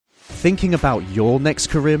thinking about your next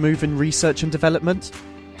career move in research and development?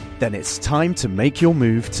 Then it's time to make your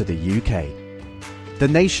move to the UK. The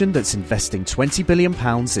nation that's investing £20 billion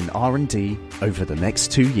in R&D over the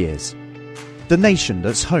next 2 years. The nation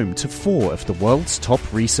that's home to 4 of the world's top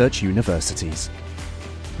research universities.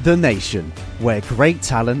 The nation where great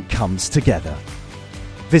talent comes together.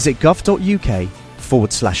 Visit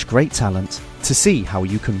gov.uk/great talent to see how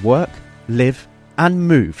you can work, live and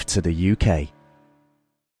move to the UK.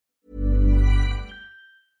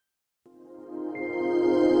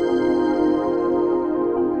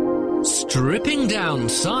 Stripping down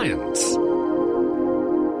science.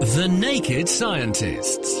 The Naked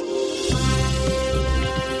Scientists.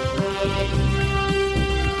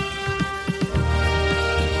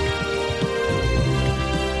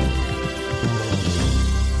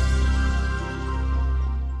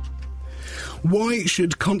 Why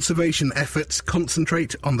should conservation efforts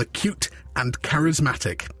concentrate on the cute and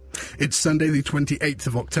charismatic? It's Sunday the 28th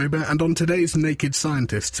of October, and on today's Naked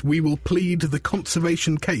Scientists we will plead the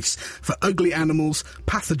conservation case for ugly animals,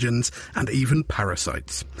 pathogens and even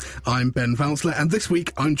parasites. I'm Ben Valsler, and this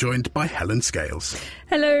week I'm joined by Helen Scales.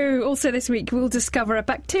 Hello. Also this week we'll discover a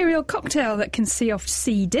bacterial cocktail that can see off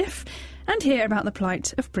C. diff and hear about the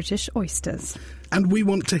plight of British oysters. And we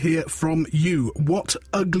want to hear from you. What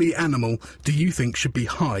ugly animal do you think should be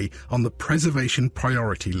high on the preservation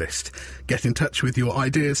priority list? Get in touch with your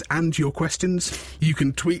ideas and your questions. You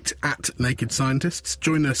can tweet at Naked Scientists,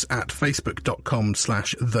 join us at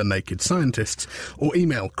facebook.com/The Naked Scientists, or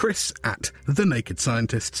email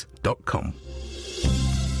chris@thenakedscientists.com.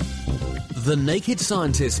 The Naked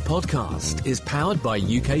Scientists podcast is powered by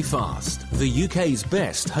UK Fast, the UK's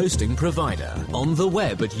best hosting provider. On the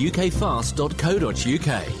web at ukfast.co.uk.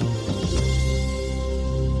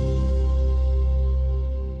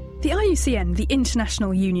 The IUCN, the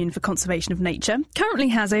International Union for Conservation of Nature, currently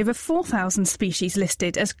has over 4,000 species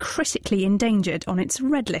listed as critically endangered on its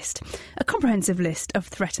Red List, a comprehensive list of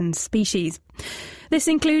threatened species. This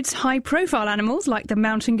includes high-profile animals like the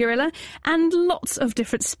mountain gorilla and lots of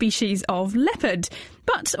different species of leopard,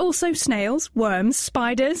 but also snails, worms,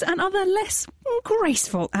 spiders and other less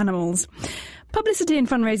graceful animals. Publicity and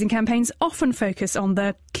fundraising campaigns often focus on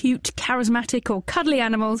the cute, charismatic or cuddly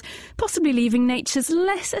animals, possibly leaving nature's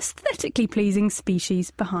less aesthetically pleasing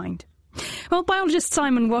species behind. Well, biologist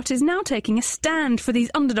Simon Watt is now taking a stand for these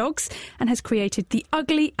underdogs and has created the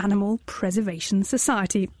Ugly Animal Preservation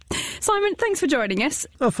Society. Simon, thanks for joining us.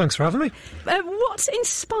 Oh, thanks for having me. What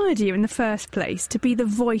inspired you in the first place to be the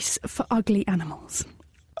voice for ugly animals?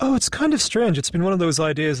 Oh, it's kind of strange. It's been one of those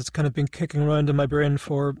ideas that's kind of been kicking around in my brain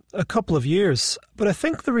for a couple of years. But I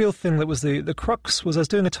think the real thing that was the crux was I was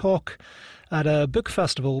doing a talk at a book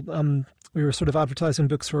festival. We were sort of advertising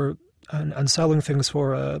books for and selling things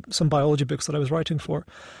for some biology books that I was writing for.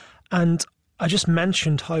 And I just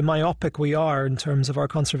mentioned how myopic we are in terms of our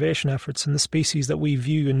conservation efforts and the species that we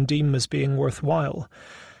view and deem as being worthwhile.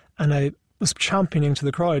 And I was championing to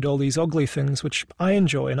the crowd all these ugly things which I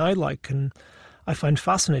enjoy and I like and I find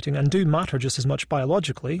fascinating and do matter just as much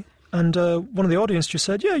biologically. And one of the audience just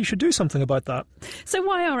said, yeah, you should do something about that. So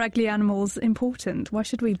why are ugly animals important? Why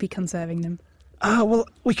should we be conserving them? Well,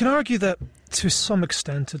 we can argue that to some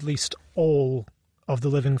extent, at least all of the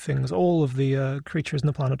living things, all of the creatures on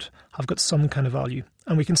the planet have got some kind of value.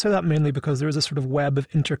 And we can say that mainly because there is a sort of web of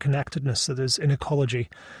interconnectedness that is in ecology.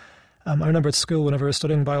 I remember at school, whenever I was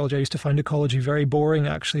studying biology, I used to find ecology very boring,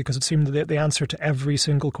 actually, because it seemed that the answer to every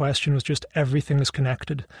single question was just everything is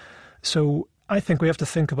connected. So I think we have to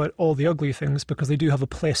think about all the ugly things because they do have a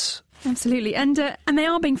place. Absolutely. And they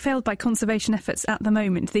are being failed by conservation efforts at the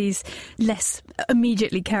moment, these less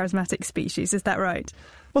immediately charismatic species. Is that right?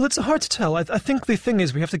 Well, it's hard to tell. I think the thing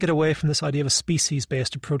is we have to get away from this idea of a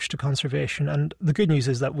species-based approach to conservation. And the good news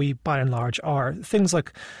is that we, by and large, are. Things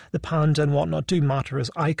like the panda and whatnot do matter as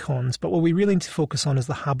icons, but what we really need to focus on is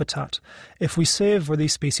the habitat. If we save where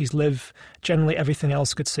these species live, generally everything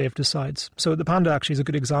else gets saved besides. So the panda actually is a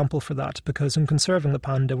good example for that, because in conserving the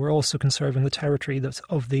panda, we're also conserving the territory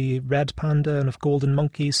of the red panda and of golden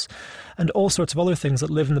monkeys and all sorts of other things that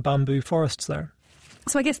live in the bamboo forests there.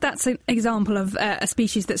 So I guess that's an example of a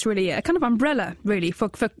species that's really a kind of umbrella, really, for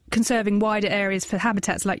conserving wider areas for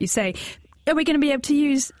habitats, like you say. Are we going to be able to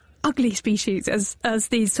use ugly species as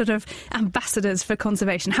these sort of ambassadors for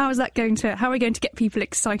conservation? How are we going to get people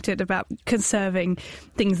excited about conserving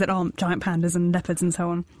things that aren't giant pandas and leopards and so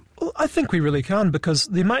on? Well, I think we really can, because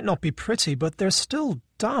they might not be pretty, but they're still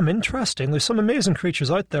damn interesting. There's some amazing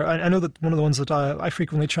creatures out there. I know that one of the ones that I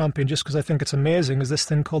frequently champion, just because I think it's amazing, is this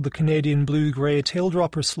thing called the Canadian blue-grey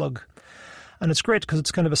tail-dropper slug. And it's great because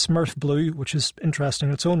it's kind of a smurf blue, which is interesting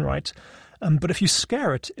in its own right. But if you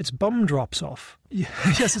scare it, its bum drops off.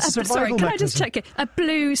 Yes, it's a survival Sorry, can mechanism. I just check it? A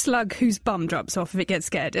blue slug whose bum drops off if it gets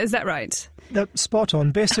scared. Is that right? That's spot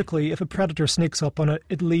on. Basically, if a predator sneaks up on it,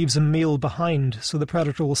 it leaves a meal behind, so the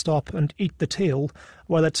predator will stop and eat the tail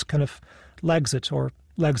while it kind of legs it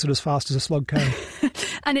as fast as a slug can.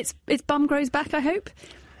 And its bum grows back, I hope?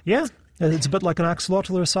 Yeah. It's a bit like an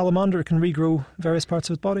axolotl or a salamander. It can regrow various parts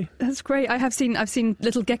of its body. That's great. I've seen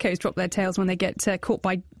little geckos drop their tails when they get caught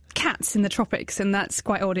by cats in the tropics, and that's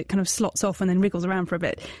quite odd. It kind of slots off and then wriggles around for a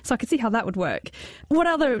bit. So I could see how that would work. What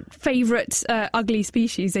other favourite ugly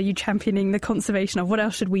species are you championing the conservation of? What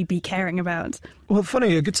else should we be caring about? Well,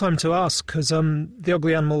 funny, a good time to ask, because the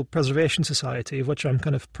Ugly Animal Preservation Society, of which I'm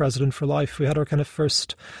kind of president for life, we had our kind of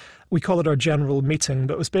first... We call it our general meeting,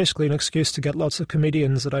 but it was basically an excuse to get lots of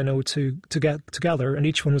comedians that I know to get together, and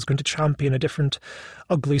each one was going to champion a different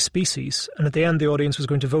ugly species. And at the end, the audience was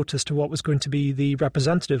going to vote as to what was going to be the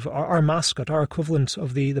representative, our mascot, our equivalent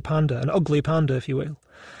of the panda, an ugly panda, if you will.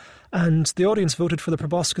 And the audience voted for the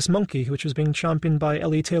proboscis monkey, which was being championed by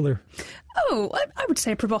Ellie Taylor. Oh, I would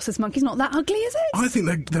say a proboscis monkey's not that ugly, is it? I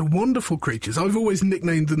think they're wonderful creatures. I've always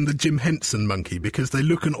nicknamed them the Jim Henson monkey because they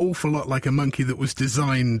look an awful lot like a monkey that was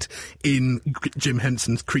designed in Jim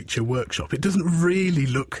Henson's Creature Workshop. It doesn't really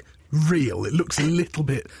look real. It looks a little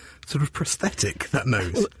bit sort of prosthetic, that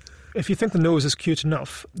nose. Well, if you think the nose is cute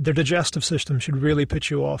enough, their digestive system should really put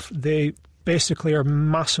you off. They basically are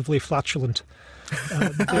massively flatulent.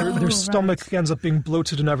 Their stomach ends up being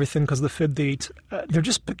bloated and everything because of the food they eat. They're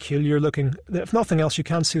just peculiar looking. If nothing else, you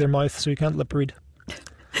can't see their mouth, so you can't lip read.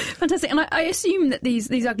 Fantastic. And I assume that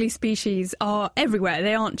these ugly species are everywhere.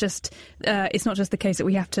 They aren't just... it's not just the case that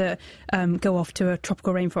we have to go off to a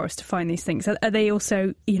tropical rainforest to find these things. Are they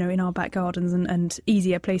also, in our back gardens and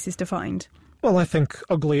easier places to find? Well, I think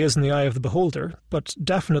ugly is in the eye of the beholder, but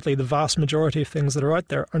definitely the vast majority of things that are out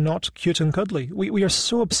there are not cute and cuddly. We are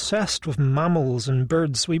so obsessed with mammals and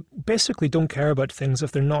birds. We basically don't care about things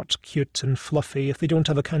if they're not cute and fluffy, if they don't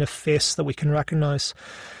have a kind of face that we can recognise.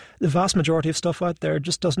 The vast majority of stuff out there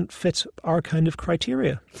just doesn't fit our kind of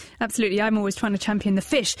criteria. Absolutely. I'm always trying to champion the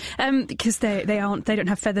fish because they don't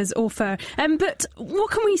have feathers or fur. But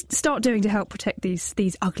what can we start doing to help protect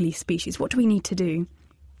these ugly species? What do we need to do?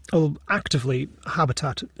 Well, actively,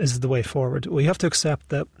 habitat is the way forward. We have to accept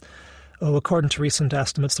that, according to recent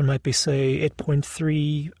estimates, there might be, say,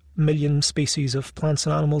 8.3 million species of plants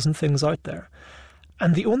and animals and things out there.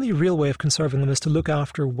 And the only real way of conserving them is to look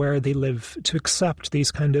after where they live, to accept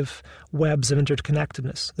these kind of webs of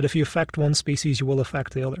interconnectedness, that if you affect one species, you will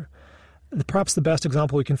affect the other. Perhaps the best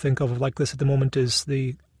example we can think of like this at the moment is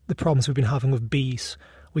the problems we've been having with bees.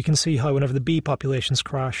 We can see how whenever the bee populations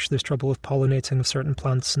crash, there's trouble with pollinating of certain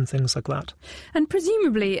plants and things like that. And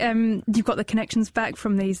presumably you've got the connections back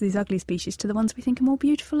from these ugly species to the ones we think are more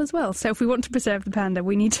beautiful as well. So if we want to preserve the panda,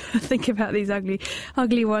 we need to think about these ugly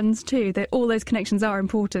ones too. All those connections are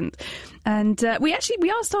important. And we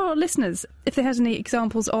asked our listeners if they had any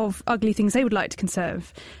examples of ugly things they would like to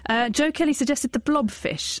conserve. Joe Kelly suggested the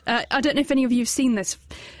blobfish. I don't know if any of you have seen this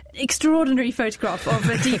extraordinary photograph of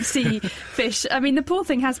a deep-sea fish. I mean, the poor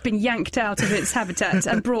thing has been yanked out of its habitat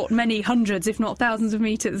and brought many hundreds, if not thousands of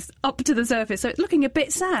metres up to the surface, so it's looking a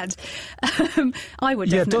bit sad. I would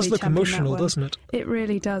definitely it does look emotional, that doesn't it? It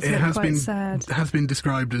really does look quite sad. It has been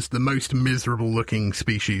described as the most miserable-looking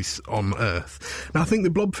species on Earth. Now, I think the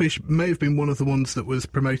blobfish may have been one of the ones that was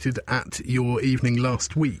promoted at your evening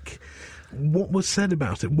last week. What was said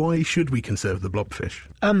about it? Why should we conserve the blobfish?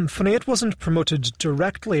 Funny, it wasn't promoted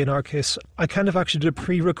directly in our case. I kind of actually did a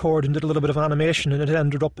pre-record and did a little bit of animation, and it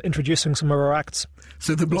ended up introducing some of our acts.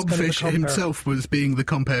 So the blobfish kind of himself was being the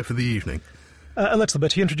compere for the evening? A little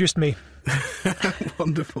bit. He introduced me.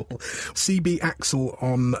 Wonderful. CB Axel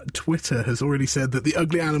on Twitter has already said that the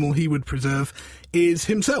ugly animal he would preserve is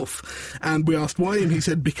himself. And we asked why, and he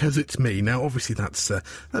said, because it's me. Now, obviously, that's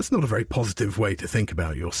not a very positive way to think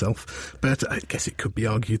about yourself. But I guess it could be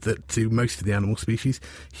argued that to most of the animal species,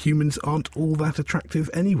 humans aren't all that attractive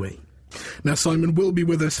anyway. Now, Simon will be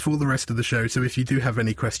with us for the rest of the show, so if you do have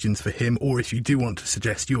any questions for him, or if you do want to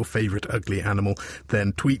suggest your favourite ugly animal,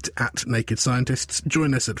 then tweet at Naked Scientists,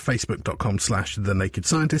 join us at facebook.com/The Naked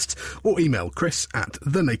Scientists, or email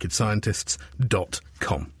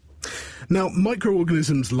chris@thenakedscientists.com. Now,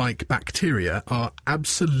 microorganisms like bacteria are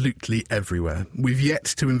absolutely everywhere. We've yet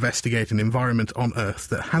to investigate an environment on Earth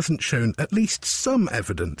that hasn't shown at least some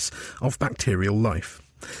evidence of bacterial life.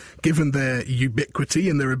 Given their ubiquity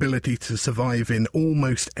and their ability to survive in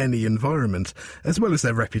almost any environment, as well as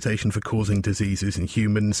their reputation for causing diseases in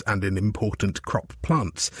humans and in important crop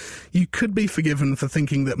plants, you could be forgiven for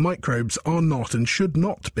thinking that microbes are not and should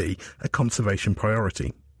not be a conservation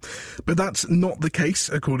priority. But that's not the case,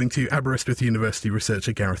 according to Aberystwyth University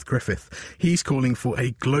researcher Gareth Griffith. He's calling for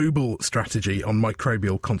a global strategy on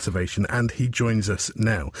microbial conservation, and he joins us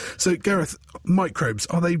now. So, Gareth, microbes,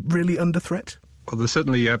 are they really under threat? Well, there's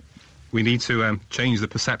certainly... we need to change the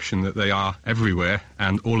perception that they are everywhere,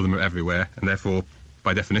 and all of them are everywhere, and therefore,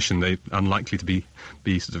 by definition, they're unlikely to be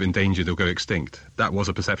sort of endangered or go extinct. That was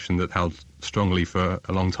a perception that held strongly for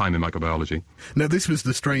a long time in microbiology. Now, this was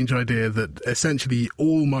the strange idea that essentially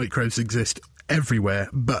all microbes exist everywhere,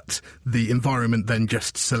 but the environment then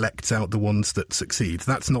just selects out the ones that succeed.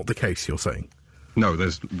 That's not the case, you're saying? No,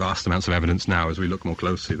 there's vast amounts of evidence now as we look more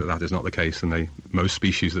closely that is not the case, and most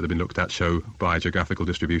species that have been looked at show biogeographical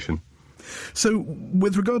distribution. So,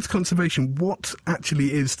 with regard to conservation, what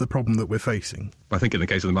actually is the problem that we're facing? I think in the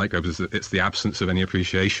case of the microbes, it's the absence of any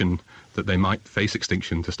appreciation that they might face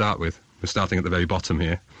extinction to start with. We're starting at the very bottom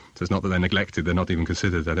here. So it's not that they're neglected, they're not even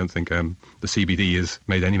considered. I don't think the CBD has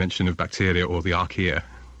made any mention of bacteria or the archaea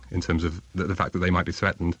in terms of the fact that they might be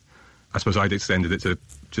threatened. I suppose I'd extended it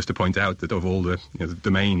just to point out that of all the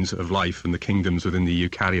domains of life and the kingdoms within the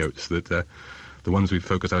eukaryotes, that the ones we've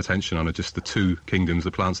focused our attention on are just the two kingdoms, the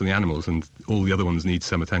plants and the animals, and all the other ones need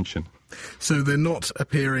some attention. So they're not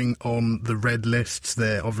appearing on the red lists,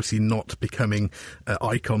 they're obviously not becoming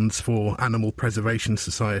icons for animal preservation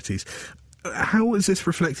societies. How is this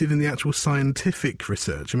reflected in the actual scientific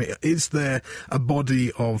research? I mean, is there a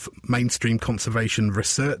body of mainstream conservation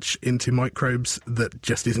research into microbes that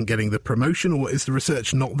just isn't getting the promotion, or is the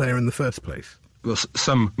research not there in the first place? Well,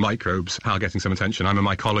 some microbes are getting some attention. I'm a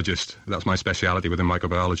mycologist. That's my speciality within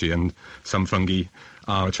microbiology, and some fungi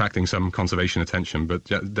are attracting some conservation attention, but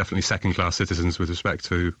definitely second-class citizens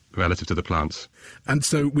relative to the plants. And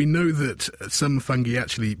so we know that some fungi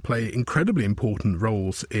actually play incredibly important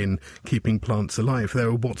roles in keeping plants alive. There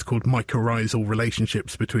are what's called mycorrhizal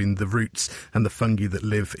relationships between the roots and the fungi that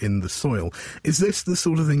live in the soil. Is this the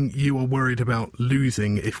sort of thing you are worried about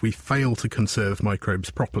losing if we fail to conserve microbes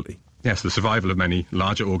properly? Yes, the survival of many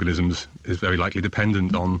larger organisms is very likely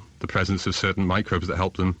dependent on the presence of certain microbes that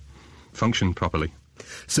help them function properly.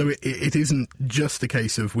 So it isn't just a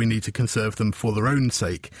case of we need to conserve them for their own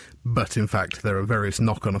sake, but in fact there are various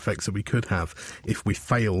knock-on effects that we could have if we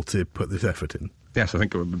fail to put this effort in. Yes, I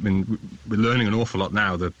think we're learning an awful lot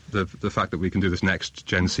now. The fact that we can do this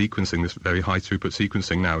next-gen sequencing, this very high-throughput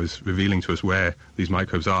sequencing now, is revealing to us where these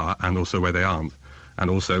microbes are and also where they aren't. And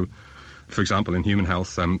also, for example, in human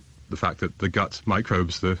health, the fact that the gut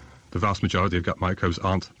microbes, the vast majority of gut microbes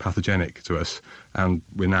aren't pathogenic to us, and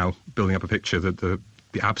we're now building up a picture that the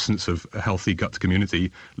absence of a healthy gut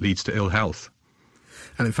community leads to ill health.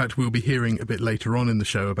 And in fact, we'll be hearing a bit later on in the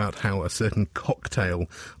show about how a certain cocktail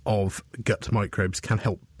of gut microbes can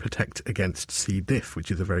help protect against C. diff,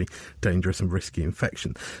 which is a very dangerous and risky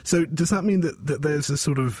infection. So does that mean that there's a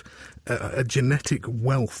sort of a genetic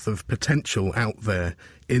wealth of potential out there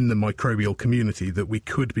in the microbial community that we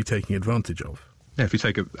could be taking advantage of? Yeah, if you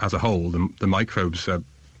take it as a whole, the microbes are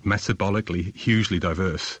metabolically hugely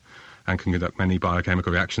diverse and can conduct many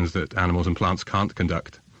biochemical reactions that animals and plants can't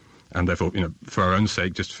conduct. And therefore, for our own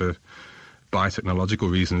sake, just for biotechnological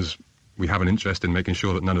reasons, we have an interest in making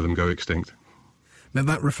sure that none of them go extinct. Now,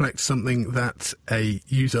 that reflects something that a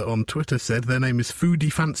user on Twitter said. Their name is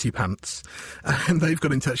Foodie Fancy Pants, and they've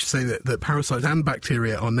got in touch to say that parasites and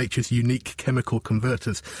bacteria are nature's unique chemical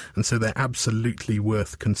converters, and so they're absolutely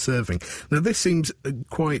worth conserving. Now, this seems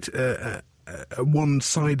quite a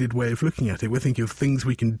one-sided way of looking at it. We're thinking of things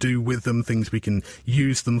we can do with them, things we can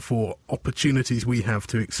use them for, opportunities we have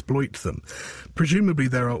to exploit them. Presumably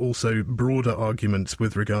there are also broader arguments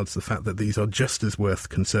with regards to the fact that these are just as worth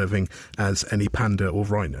conserving as any panda or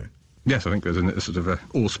rhino. Yes, I think there's a sort of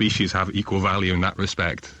all species have equal value in that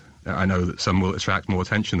respect. I know that some will attract more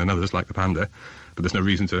attention than others, like the panda, but there's no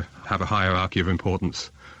reason to have a hierarchy of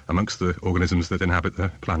importance amongst the organisms that inhabit the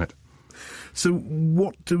planet. So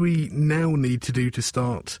what do we now need to do to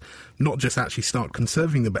start, not just actually start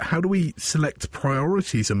conserving them, but how do we select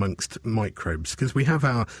priorities amongst microbes? Because we have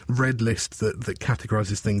our red list that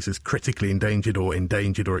categorises things as critically endangered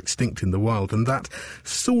or extinct in the wild, and that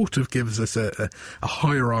sort of gives us a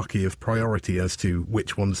hierarchy of priority as to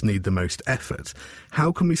which ones need the most effort.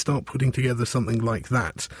 How can we start putting together something like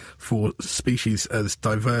that for species as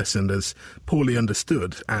diverse and as poorly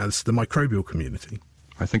understood as the microbial community?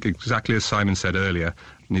 I think exactly as Simon said earlier,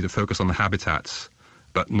 you need to focus on the habitats,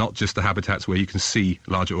 but not just the habitats where you can see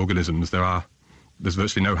larger organisms. There's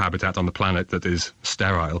virtually no habitat on the planet that is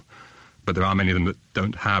sterile, but there are many of them that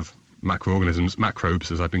don't have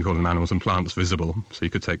macrobes, as I've been calling them, animals and plants, visible. So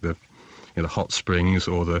you could take the hot springs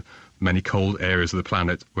or the many cold areas of the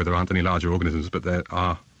planet where there aren't any larger organisms, but there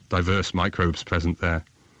are diverse microbes present there.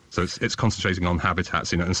 So it's concentrating on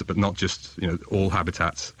habitats, but not just, all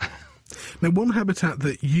habitats. Now, one habitat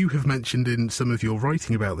that you have mentioned in some of your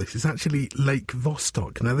writing about this is actually Lake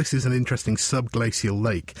Vostok. Now, this is an interesting subglacial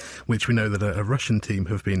lake, which we know that a Russian team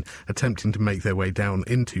have been attempting to make their way down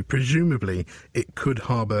into. Presumably, it could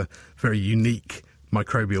harbour very unique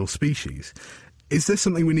microbial species. Is there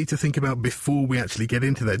something we need to think about before we actually get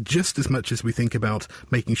into there, just as much as we think about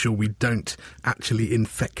making sure we don't actually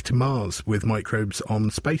infect Mars with microbes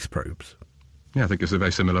on space probes? Yeah, I think it's a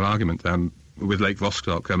very similar argument. With Lake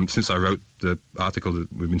Vostok, since I wrote the article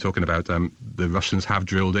that we've been talking about, the Russians have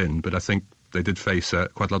drilled in, but I think they did face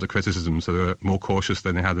quite a lot of criticism, so they were more cautious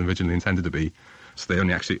than they had originally intended to be. So they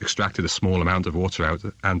only actually extracted a small amount of water out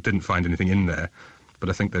and didn't find anything in there. But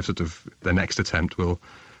I think their next attempt will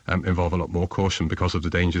involve a lot more caution because of the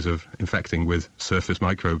dangers of infecting with surface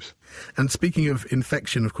microbes. And speaking of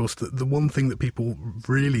infection, of course, the one thing that people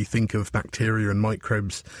really think of bacteria and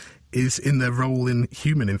microbes is in their role in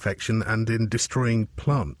human infection and in destroying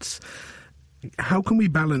plants. How can we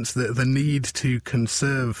balance the need to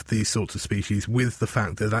conserve these sorts of species with the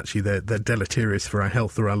fact that actually they're deleterious for our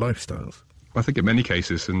health or our lifestyles? I think in many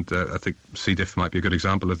cases, and I think C. diff might be a good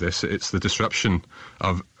example of this, it's the disruption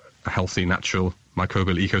of a healthy, natural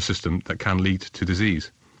microbial ecosystem that can lead to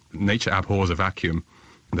disease. Nature abhors a vacuum,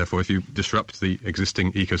 and therefore if you disrupt the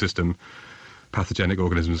existing ecosystem, pathogenic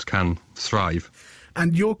organisms can thrive.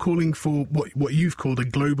 And you're calling for what you've called a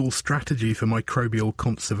global strategy for microbial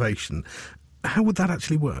conservation. How would that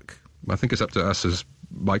actually work? I think it's up to us as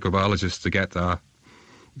microbiologists to get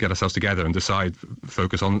ourselves together and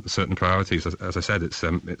focus on certain priorities. As I said,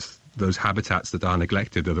 it's those habitats that are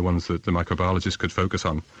neglected are the ones that the microbiologists could focus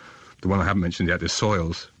on. The one I haven't mentioned yet is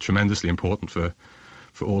soils, tremendously important for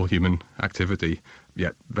all human activity,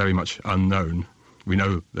 yet very much unknown. We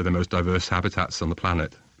know they're the most diverse habitats on the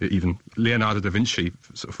planet. Even Leonardo da Vinci,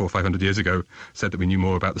 400 or 500 years ago, said that we knew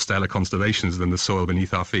more about the stellar constellations than the soil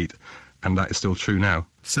beneath our feet, and that is still true now.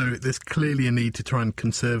 So there's clearly a need to try and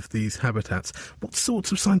conserve these habitats. What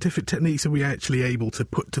sorts of scientific techniques are we actually able to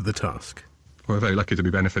put to the task? We're very lucky to be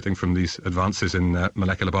benefiting from these advances in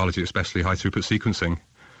molecular biology, especially high-throughput sequencing,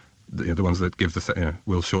 the ones that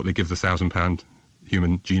will shortly give the 1,000-pound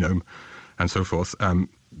human genome and so forth.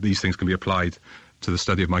 These things can be applied to the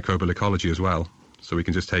study of microbial ecology as well. So we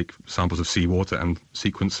can just take samples of seawater and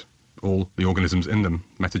sequence all the organisms in them,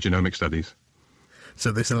 metagenomic studies.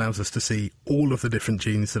 So this allows us to see all of the different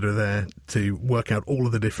genes that are there, to work out all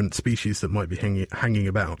of the different species that might be hanging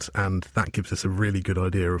about, and that gives us a really good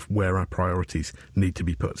idea of where our priorities need to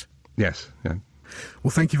be put. Yes, yeah.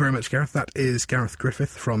 Well, thank you very much, Gareth. That is Gareth Griffith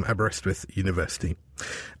from Aberystwyth University.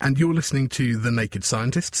 And you're listening to The Naked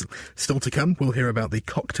Scientists. Still to come, we'll hear about the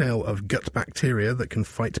cocktail of gut bacteria that can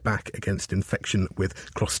fight back against infection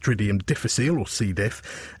with Clostridium difficile, or C.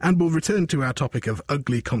 diff. And we'll return to our topic of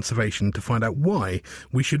ugly conservation to find out why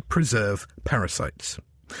we should preserve parasites.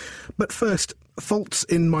 But first, faults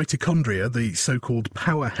in mitochondria, the so-called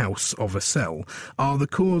powerhouse of a cell, are the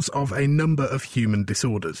cause of a number of human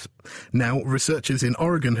disorders. Now, researchers in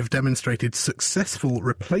Oregon have demonstrated successful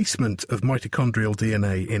replacement of mitochondrial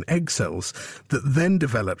DNA in egg cells that then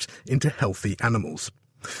developed into healthy animals.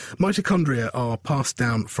 Mitochondria are passed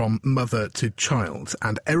down from mother to child,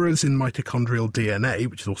 and errors in mitochondrial DNA,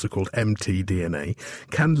 which is also called mtDNA,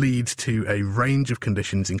 can lead to a range of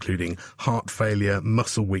conditions including heart failure,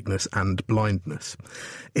 muscle weakness and blindness.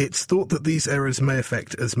 It's thought that these errors may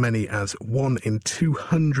affect as many as 1 in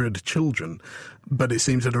 200 children, but it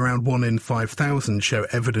seems that around 1 in 5,000 show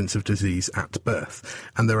evidence of disease at birth,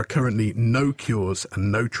 and there are currently no cures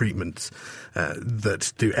and no treatments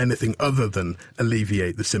that do anything other than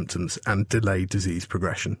alleviate the symptoms and delay disease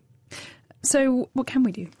progression. So what can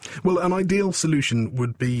we do? Well, an ideal solution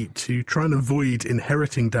would be to try and avoid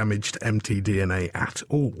inheriting damaged mtDNA at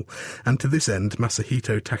all. And to this end,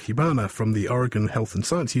 Masahito Tachibana from the Oregon Health and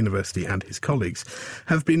Science University and his colleagues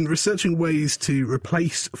have been researching ways to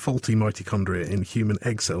replace faulty mitochondria in human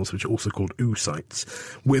egg cells, which are also called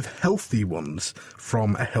oocytes, with healthy ones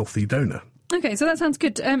from a healthy donor. OK, so that sounds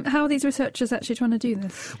good. How are these researchers actually trying to do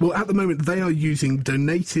this? Well, at the moment, they are using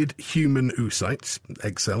donated human oocytes,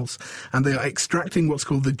 egg cells, and they are extracting what's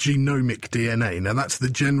called the genomic DNA. Now, that's the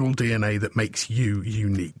general DNA that makes you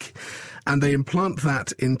unique. and they implant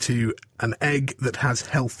that into an egg that has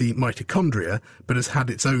healthy mitochondria but has had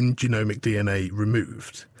its own genomic DNA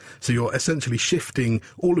removed. So you're essentially shifting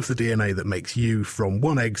all of the DNA that makes you from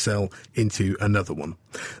one egg cell into another one.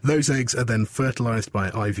 Those eggs are then fertilised by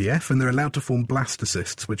IVF, and they're allowed to form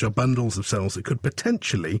blastocysts, which are bundles of cells that could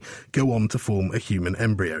potentially go on to form a human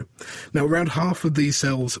embryo. Now, around half of these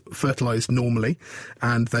cells fertilised normally,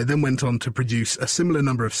 and they then went on to produce a similar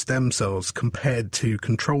number of stem cells compared to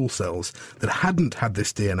control cells that hadn't had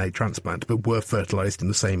this DNA transplant but were fertilised in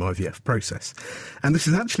the same IVF process. And this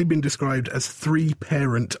has actually been described as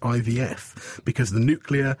three-parent IVF, because the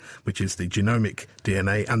nuclear, which is the genomic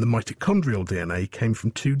DNA, and the mitochondrial DNA came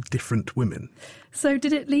from two different women. So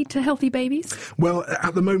did it lead to healthy babies? Well,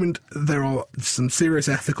 at the moment, there are some serious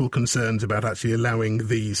ethical concerns about actually allowing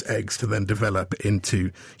these eggs to then develop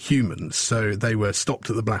into humans. So they were stopped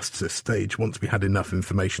at the blastocyst stage once we had enough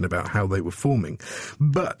information about how they were forming.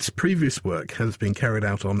 But previous work has been carried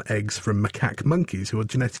out on eggs from macaque monkeys who are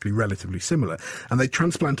genetically relatively similar, and they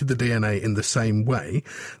transplanted the DNA in the same way.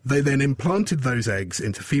 They then implanted those eggs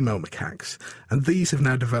into female macaques, and these have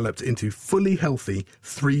now developed into fully healthy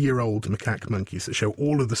 3-year-old macaque monkeys that show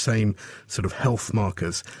all of the same sort of health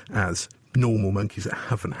markers as normal monkeys that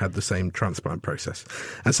haven't had the same transplant process.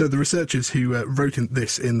 And so the researchers who wrote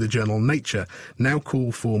this in the journal Nature now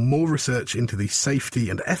call for more research into the safety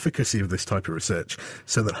and efficacy of this type of research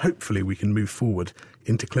so that hopefully we can move forward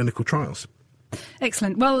into clinical trials.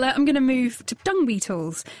 Excellent. Well, I'm going to move to dung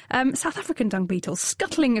beetles. South African dung beetles,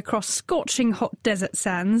 scuttling across scorching hot desert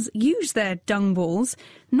sands, use their dung balls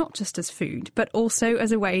not just as food, but also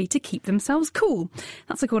as a way to keep themselves cool.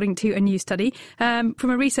 That's according to a new study from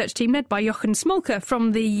a research team led by Jochen Smolker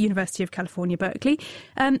from the University of California, Berkeley.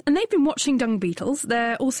 And they've been watching dung beetles,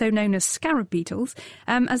 they're also known as scarab beetles,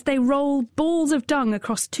 as they roll balls of dung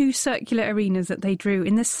across 2 circular arenas that they drew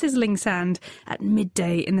in the sizzling sand at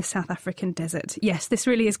midday in the South African desert. Yes, this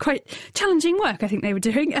really is quite challenging work, I think they were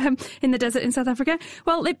doing in the desert in South Africa.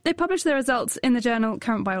 Well, they published their results in the journal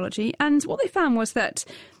Current Biology, and what they found was that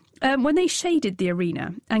when they shaded the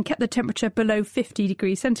arena and kept the temperature below 50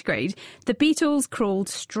 degrees centigrade, the beetles crawled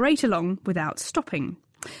straight along without stopping.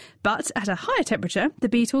 But at a higher temperature, the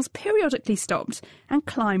beetles periodically stopped and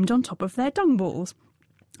climbed on top of their dung balls,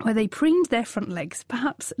 where they preened their front legs,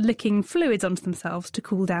 perhaps licking fluids onto themselves to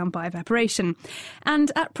cool down by evaporation.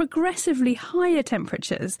 And at progressively higher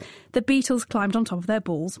temperatures, the beetles climbed on top of their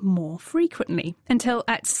balls more frequently, until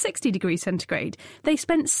at 60 degrees centigrade, they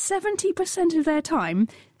spent 70% of their time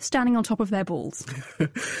standing on top of their balls.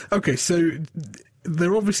 OK, so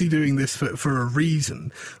they're obviously doing this for a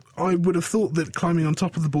reason. I would have thought that climbing on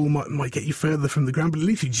top of the ball might get you further from the ground, but it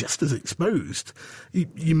leaves you just as exposed.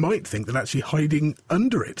 You might think that actually hiding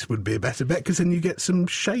under it would be a better bet, because then you get some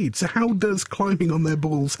shade. So how does climbing on their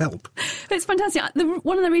balls help? It's fantastic.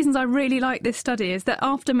 One of the reasons I really like this study is that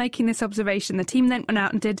after making this observation, the team then went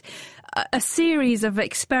out and did a series of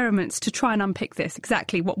experiments to try and unpick this,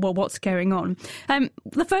 exactly what's going on.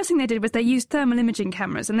 The first thing they did was they used thermal imaging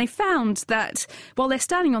cameras, and they found that while they're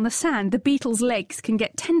standing on the sand, the beetles' legs can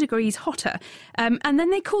get 10 degrees hotter, and then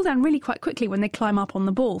they cool down really quite quickly when they climb up on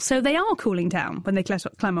the ball. So they are cooling down when they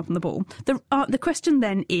climb up on the ball. The question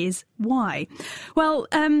then is why? Well,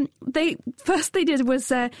 they tested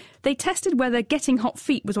whether getting hot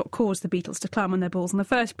feet was what caused the beetles to climb on their balls in the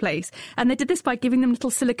first place, and they did this by giving them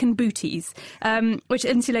little silicone booties, which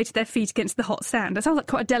insulated their feet against the hot sand. That sounds like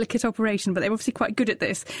quite a delicate operation, but they were obviously quite good at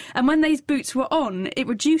this. And when these boots were on, it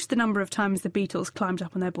reduced the number of times the beetles climbed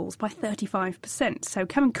up on their balls by 35%. So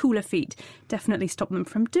having cooler feet definitely stopped them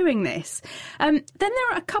from doing this. Then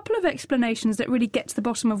there are a couple of explanations that really get to the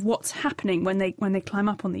bottom of what's happening when they climb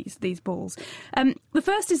up on these balls. The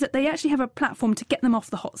first is that they actually have a platform to get them off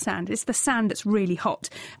the hot sand. It's the sand that's really hot.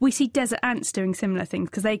 We see desert ants doing similar things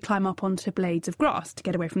because they climb up onto blades of grass to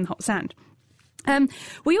get away from the hot sand.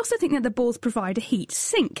 We also think that the balls provide a heat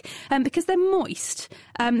sink because they're moist.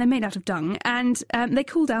 They're made out of dung, and they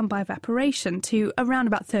cool down by evaporation to around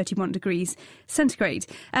about 31 degrees centigrade.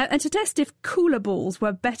 And to test if cooler balls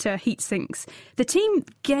were better heat sinks, the team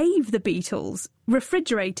gave the beetles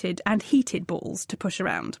refrigerated and heated balls to push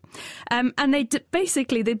around. And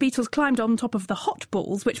basically, the beetles climbed on top of the hot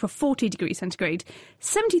balls, which were 40 degrees centigrade,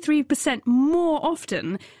 73% more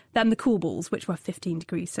often than the cool balls, which were 15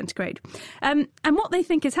 degrees centigrade. And what they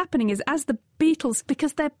think is happening is as the beetles,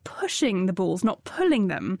 because they're pushing the balls, not pulling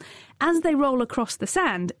them, as they roll across the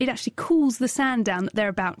sand, it actually cools the sand down that they're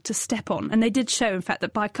about to step on. And they did show, in fact,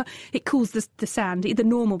 that it cools the sand, the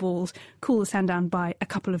normal balls cool the sand down by a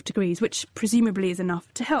couple of degrees, which presumably is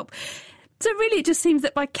enough to help. So really it just seems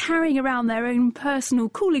that by carrying around their own personal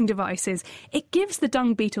cooling devices, it gives the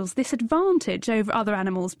dung beetles this advantage over other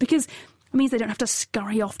animals because it means they don't have to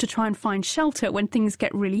scurry off to try and find shelter when things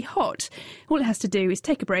get really hot. All it has to do is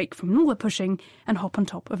take a break from all the pushing and hop on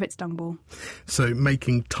top of its dung ball. So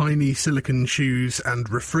making tiny silicone shoes and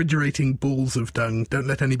refrigerating balls of dung, don't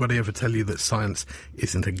let anybody ever tell you that science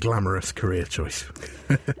isn't a glamorous career choice.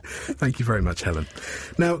 Thank you very much, Helen.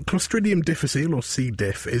 Now, Clostridium difficile, or C.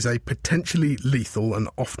 diff, is a potentially lethal and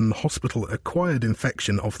often hospital-acquired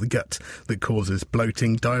infection of the gut that causes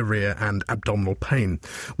bloating, diarrhoea and abdominal pain.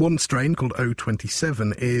 One strain, called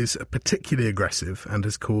O27, is particularly aggressive and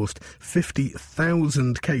has caused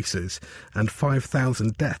 50,000 cases and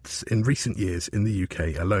 5,000 deaths in recent years in the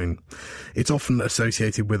UK alone. It's often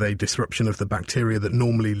associated with a disruption of the bacteria that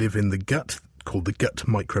normally live in the gut, called the gut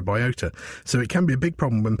microbiota, so it can be a big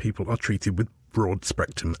problem when people are treated with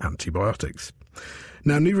broad-spectrum antibiotics.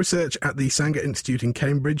 Now, new research at the Sanger Institute in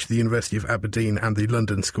Cambridge, the University of Aberdeen and the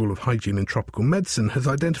London School of Hygiene and Tropical Medicine has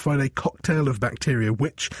identified a cocktail of bacteria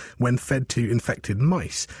which, when fed to infected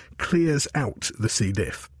mice, clears out the C.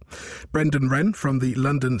 diff. Brendan Wren from the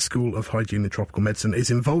London School of Hygiene and Tropical Medicine is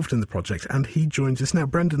involved in the project and he joins us now.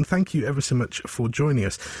 Brendan, thank you ever so much for joining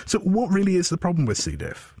us. So what really is the problem with C.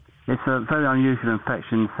 diff? It's a very unusual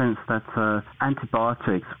infection in the sense that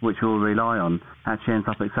antibiotics, which we all rely on, actually ends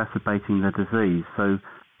up exacerbating the disease. So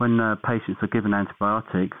when patients are given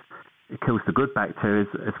antibiotics, it kills the good bacteria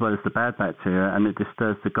as well as the bad bacteria, and it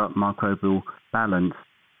disturbs the gut microbial balance.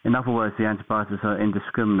 In other words, the antibiotics are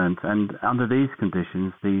indiscriminate, and under these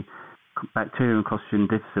conditions, the bacterium Clostridium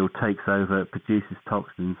difficile takes over, it produces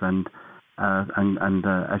toxins, and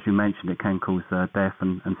as you mentioned, it can cause death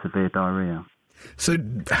and severe diarrhoea. So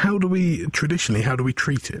how do we treat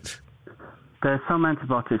it? There are some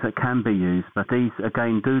antibiotics that can be used, but these,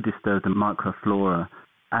 again, do disturb the microflora.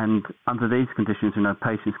 And under these conditions,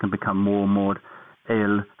 patients can become more and more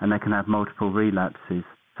ill and they can have multiple relapses.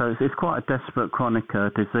 So it's quite a desperate chronic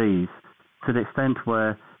disease to the extent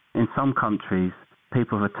where in some countries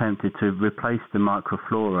people have attempted to replace the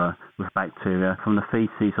microflora with bacteria from the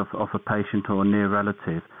faeces of a patient or a near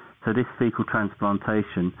relative. So this fecal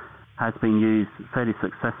transplantation has been used fairly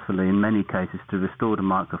successfully in many cases to restore the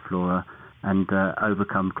microflora and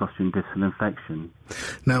overcome Clostridium difficile infection.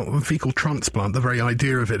 Now, fecal transplant, the very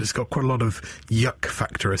idea of it has got quite a lot of yuck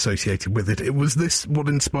factor associated with it. Was this what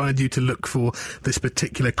inspired you to look for this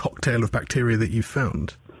particular cocktail of bacteria that you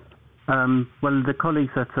found? Well, the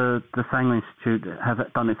colleagues at the Sanger Institute have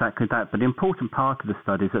done exactly that, but the important part of the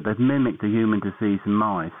study is that they've mimicked the human disease in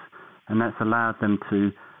mice, and that's allowed them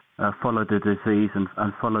to follow the disease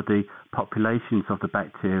and follow the populations of the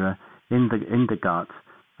bacteria in the gut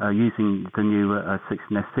using the new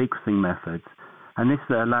 16S sequencing methods. And this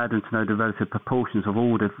allowed them to know the relative proportions of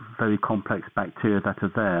all the very complex bacteria that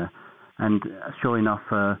are there. And sure enough,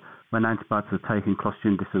 when antibiotics are taken,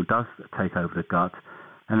 Clostridium difficile does take over the gut,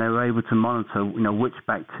 and they were able to monitor which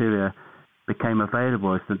bacteria became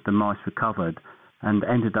available as the mice recovered, and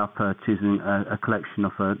ended up choosing a collection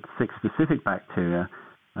of 6 specific bacteria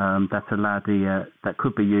that allowed that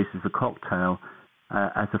could be used as a cocktail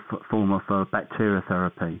as a form of bacteria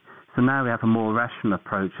therapy. So now we have a more rational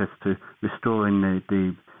approach as to restoring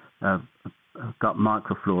the gut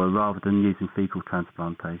microflora rather than using fecal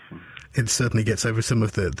transplantation. It certainly gets over some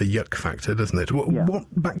of the yuck factor, doesn't it? What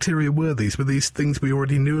bacteria were these? Were these things we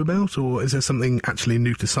already knew about, or is there something actually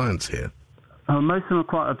new to science here? Most of them are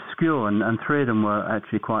quite obscure, and 3 of them were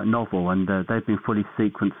actually quite novel, and they've been fully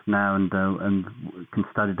sequenced now and can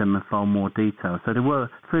study them in far more detail. So 3 of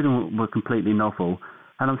them were completely novel,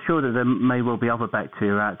 and I'm sure that there may well be other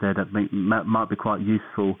bacteria out there that might be quite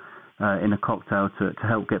useful in a cocktail to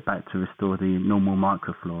help get back to restore the normal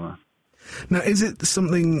microflora. Now, is it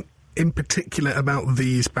something in particular about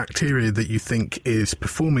these bacteria that you think is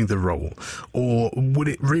performing the role, or would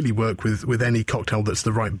it really work with any cocktail that's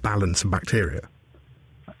the right balance of bacteria?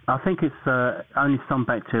 I think it's only some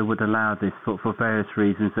bacteria would allow this for various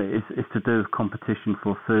reasons. It's to do with competition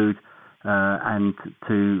for food and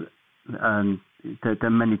to there are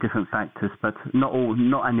many different factors, but not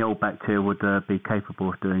any old bacteria would be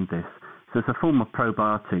capable of doing this. So it's a form of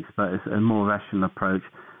probiotics, but it's a more rational approach.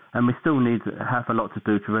 And we still have a lot to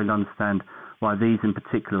do to really understand why these in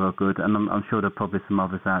particular are good, and I'm sure there are probably some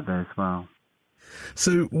others out there as well.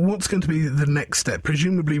 So what's going to be the next step?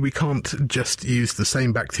 Presumably we can't just use the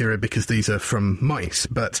same bacteria because these are from mice,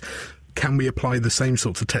 but can we apply the same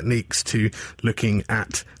sorts of techniques to looking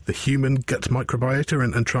at the human gut microbiota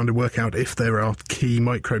and trying to work out if there are key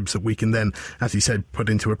microbes that we can then, as you said, put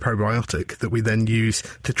into a probiotic that we then use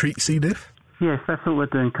to treat C. diff? Yes, that's what we're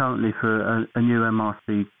doing currently for a new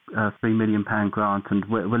MRC £3 million grant, and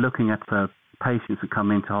we're looking at patients who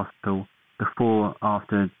come into hospital before,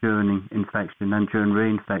 after, during infection and during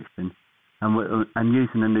reinfection. And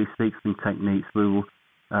using the new sequencing techniques, we will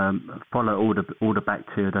follow all the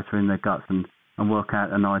bacteria that are in their guts and work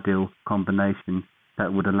out an ideal combination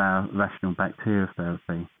that would allow rational bacteria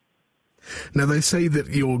therapy. Now, they say that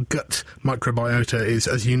your gut microbiota is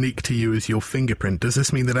as unique to you as your fingerprint. Does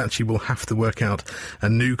this mean that actually we'll have to work out a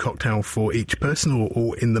new cocktail for each person,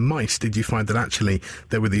 or in the mice, did you find that actually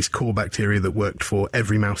there were these core bacteria that worked for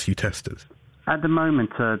every mouse you tested? At the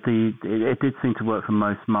moment, it did seem to work for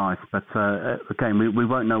most mice, but again, we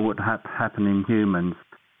won't know what happen in humans.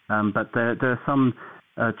 But there are some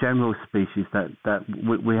general species that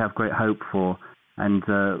we have great hope for. And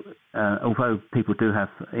although people do have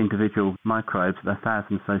individual microbes, there are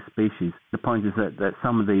thousands of those species. The point is that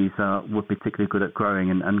some of these would be particularly good at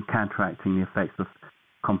growing and counteracting the effects of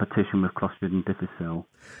competition with Clostridium difficile.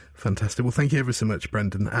 Fantastic. Well, thank you ever so much,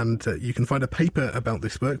 Brendan. And you can find a paper about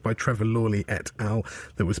this work by Trevor Lawley et al.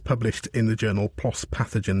 That was published in the journal PLOS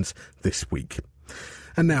Pathogens this week.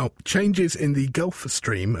 And now, changes in the Gulf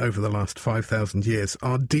Stream over the last 5,000 years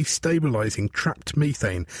are destabilising trapped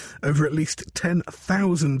methane over at least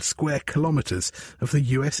 10,000 square kilometres of the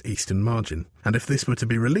US eastern margin. And if this were to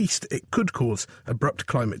be released, it could cause abrupt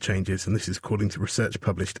climate changes, and this is according to research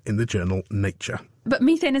published in the journal Nature. But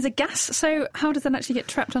methane is a gas, so how does that actually get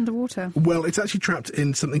trapped underwater? Well, it's actually trapped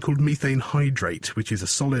in something called methane hydrate, which is a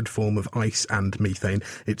solid form of ice and methane.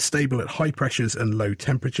 It's stable at high pressures and low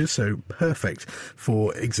temperatures, so perfect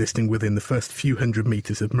for existing within the first few hundred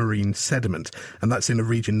metres of marine sediment. And that's in a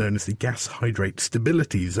region known as the Gas Hydrate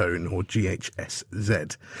Stability Zone, or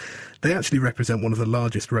GHSZ. They actually represent one of the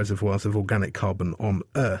largest reservoirs of organic carbon on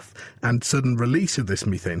Earth, and sudden release of this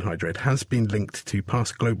methane hydrate has been linked to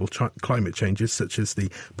past global climate changes such as the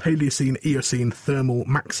Paleocene-Eocene thermal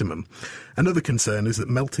maximum. Another concern is that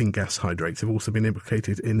melting gas hydrates have also been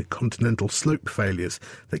implicated in continental slope failures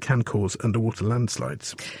that can cause underwater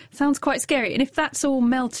landslides. Sounds quite scary. And if that's all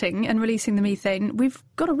melting and releasing the methane, we've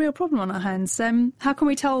got a real problem on our hands. How can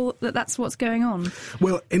we tell that that's what's going on?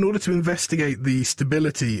 Well, in order to investigate the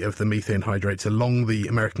stability of the methane hydrates along the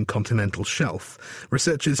American continental shelf,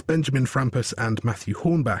 researchers Benjamin Frampus and Matthew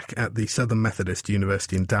Hornback at the Southern Methodist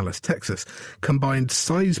University in Dallas, Texas, combined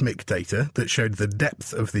seismic data that showed the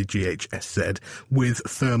depth of the GHSZ with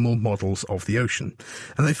thermal models of the ocean.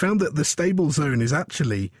 And they found that the stable zone is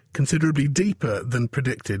actually considerably deeper than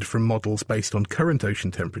predicted from models based on current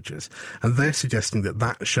ocean temperatures, and they're suggesting that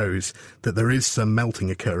that shows that there is some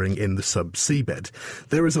melting occurring in the sub-seabed.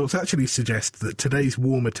 Their results actually suggest that today's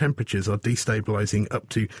warmer temperatures are destabilising up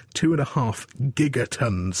to 2.5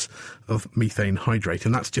 gigatons of methane hydrate,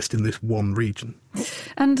 and that's just in this one region.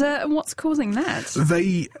 And what's causing that?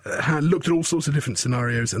 They looked at all sorts of different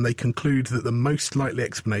scenarios, and they conclude that the most likely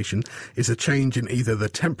explanation is a change in either the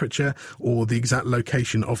temperature or the exact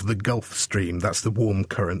location of the Gulf Stream. That's the warm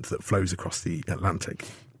current that flows across the Atlantic.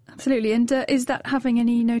 Absolutely. And is that having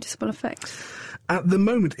any noticeable effects? At the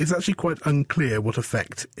moment, it's actually quite unclear what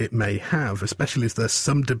effect it may have, especially as there's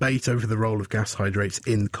some debate over the role of gas hydrates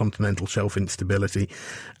in continental shelf instability.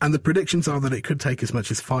 And the predictions are that it could take as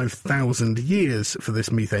much as 5,000 years for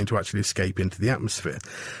this methane to actually escape into the atmosphere.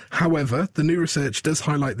 However, the new research does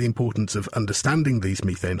highlight the importance of understanding these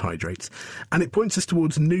methane hydrates, and it points us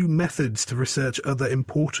towards new methods to research other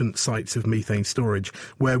important sites of methane storage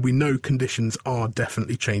where we know conditions are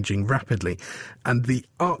definitely changing rapidly. And the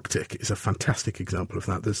Arctic is a fantastic example of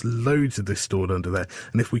that. There's loads of this stored under there,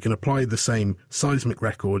 and if we can apply the same seismic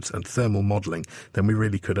records and thermal modelling, then we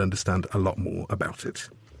really could understand a lot more about it.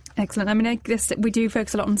 Excellent. I mean, I guess we do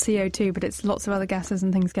focus a lot on CO2, but it's lots of other gases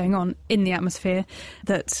and things going on in the atmosphere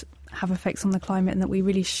that have effects on the climate and that we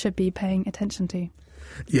really should be paying attention to.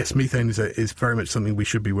 Yes, methane is very much something we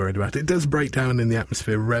should be worried about. It does break down in the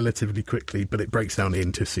atmosphere relatively quickly, but it breaks down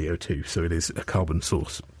into CO2, so it is a carbon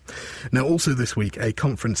source. Now, also this week, a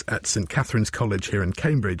conference at St Catherine's College here in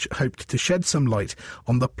Cambridge hoped to shed some light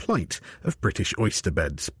on the plight of British oyster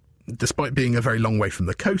beds. Despite being a very long way from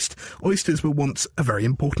the coast, oysters were once a very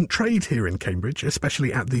important trade here in Cambridge,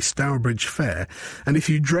 especially at the Stourbridge Fair. And if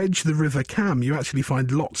you dredge the River Cam, you actually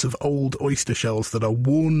find lots of old oyster shells that are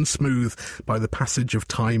worn smooth by the passage of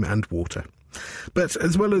time and water. But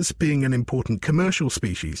as well as being an important commercial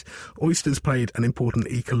species, oysters played an important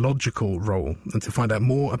ecological role. And to find out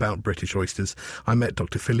more about British oysters, I met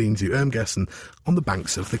Dr. Feline Zu-Ermgessen on the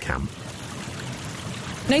banks of the Cam.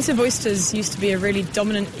 Native oysters used to be a really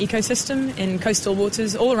dominant ecosystem in coastal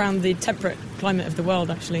waters all around the temperate climate of the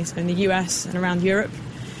world, actually, so in the US and around Europe.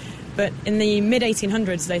 But in the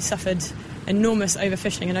mid-1800s, they suffered enormous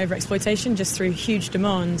overfishing and overexploitation just through huge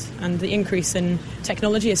demand and the increase in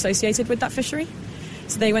technology associated with that fishery.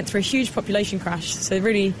 So they went through a huge population crash. So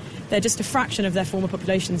really, they're just a fraction of their former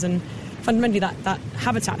populations, and fundamentally that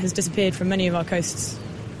habitat has disappeared from many of our coasts.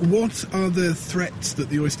 What are the threats that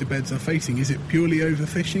the oyster beds are facing? Is it purely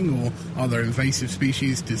overfishing, or are there invasive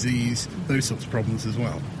species, disease, those sorts of problems as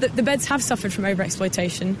well? The beds have suffered from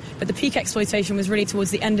overexploitation, but the peak exploitation was really towards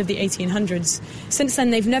the end of the 1800s. Since then,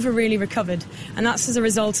 they've never really recovered, and that's as a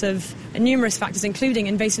result of numerous factors, including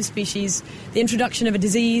invasive species, the introduction of a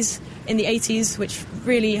disease in the 80s, which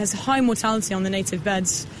really has high mortality on the native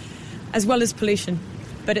beds, as well as pollution.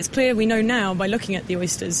 But it's clear we know now, by looking at the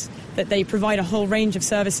oysters, that they provide a whole range of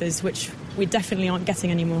services which we definitely aren't getting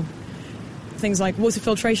anymore. Things like water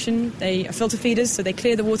filtration, they are filter feeders, so they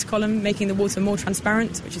clear the water column, making the water more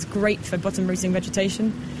transparent, which is great for bottom-rooting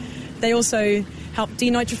vegetation. They also help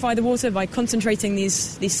denitrify the water by concentrating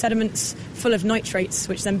these sediments full of nitrates,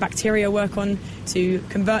 which then bacteria work on to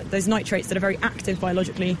convert those nitrates that are very active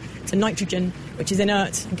biologically to nitrogen, which is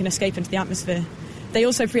inert and can escape into the atmosphere. They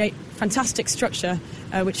also create fantastic structure,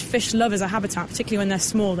 which fish love as a habitat, particularly when they're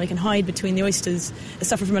small. They can hide between the oysters and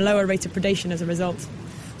suffer from a lower rate of predation as a result.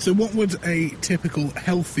 So what would a typical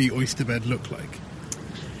healthy oyster bed look like?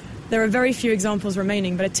 There are very few examples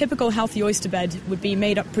remaining, but a typical healthy oyster bed would be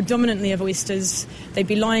made up predominantly of oysters. They'd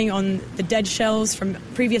be lying on the dead shells from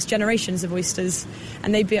previous generations of oysters,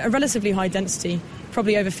 and they'd be at a relatively high density,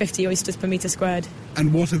 probably over 50 oysters per metre squared.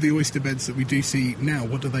 And what are the oyster beds that we do see now?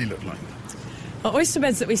 What do they look like? Our oyster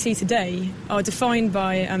beds that we see today are defined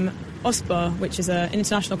by OSPAR, which is an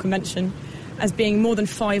international convention, as being more than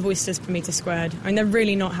 5 oysters per metre squared. I mean, they're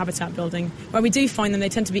really not habitat building. Where we do find them, they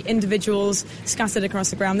tend to be individuals scattered across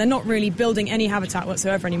the ground. They're not really building any habitat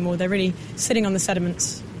whatsoever anymore. They're really sitting on the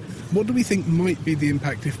sediments. What do we think might be the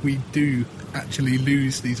impact if we do actually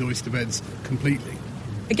lose these oyster beds completely?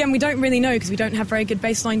 Again, we don't really know because we don't have very good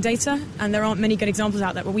baseline data, and there aren't many good examples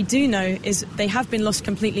out there. What we do know is they have been lost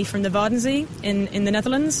completely from the Waddenzee in the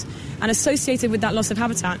Netherlands, and associated with that loss of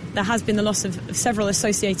habitat, there has been the loss of several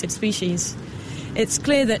associated species. It's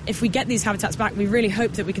clear that if we get these habitats back, we really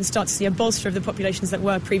hope that we can start to see a bolster of the populations that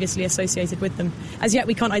were previously associated with them. As yet,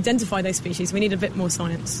 we can't identify those species. We need a bit more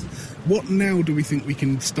science. What now do we think we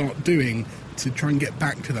can start doing to try and get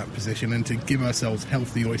back to that position and to give ourselves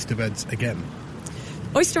healthy oyster beds again?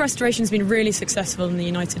 Oyster restoration has been really successful in the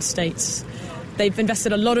United States. They've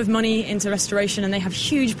invested a lot of money into restoration, and they have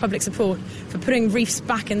huge public support for putting reefs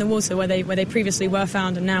back in the water where they previously were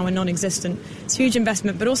found and now are non-existent. It's huge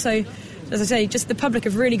investment, but also, as I say, just the public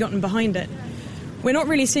have really gotten behind it. We're not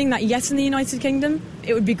really seeing that yet in the United Kingdom.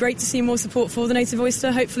 It would be great to see more support for the native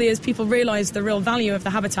oyster. Hopefully, as people realise the real value of the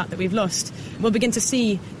habitat that we've lost, we'll begin to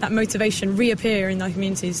see that motivation reappear in their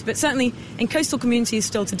communities. But certainly in coastal communities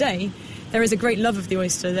still today, there is a great love of the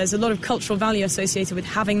oyster. There's a lot of cultural value associated with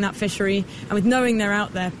having that fishery and with knowing they're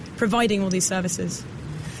out there providing all these services.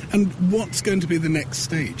 And what's going to be the next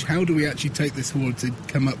stage? How do we actually take this forward to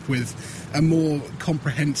come up with a more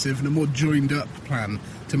comprehensive and a more joined-up plan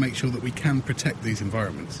to make sure that we can protect these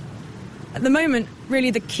environments? At the moment,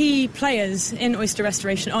 really the key players in oyster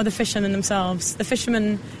restoration are the fishermen themselves. The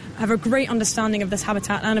fishermen have a great understanding of this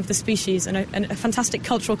habitat and of the species and a fantastic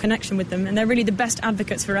cultural connection with them, and they're really the best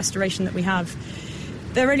advocates for restoration that we have.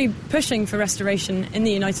 They're really pushing for restoration in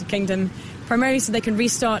the United Kingdom, primarily so they can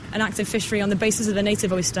restart an active fishery on the basis of the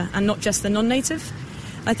native oyster and not just the non-native.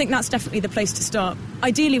 I think that's definitely the place to start.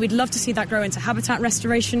 Ideally, we'd love to see that grow into habitat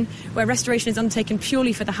restoration, where restoration is undertaken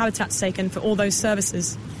purely for the habitat's sake and for all those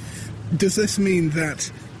services. Does this mean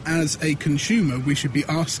that, as a consumer, we should be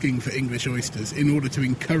asking for English oysters in order to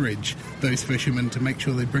encourage those fishermen to make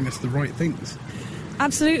sure they bring us the right things?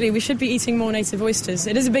 Absolutely, we should be eating more native oysters.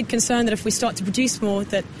 It is a big concern that if we start to produce more,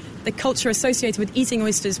 that the culture associated with eating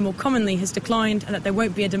oysters more commonly has declined and that there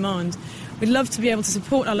won't be a demand. We'd love to be able to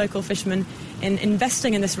support our local fishermen in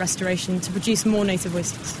investing in this restoration to produce more native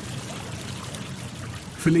oysters.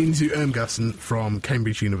 Feline zu Ermgassen from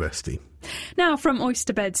Cambridge University. Now from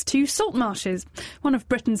oyster beds to salt marshes. One of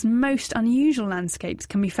Britain's most unusual landscapes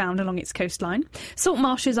can be found along its coastline. Salt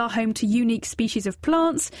marshes are home to unique species of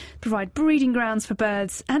plants, provide breeding grounds for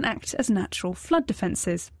birds and act as natural flood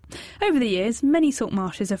defences. Over the years, many salt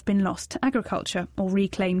marshes have been lost to agriculture or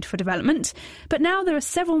reclaimed for development, but now there are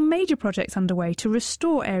several major projects underway to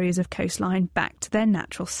restore areas of coastline back to their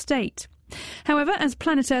natural state. However, as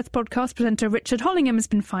Planet Earth podcast presenter Richard Hollingham has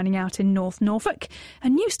been finding out in North Norfolk, a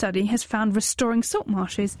new study has found restoring salt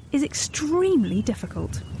marshes is extremely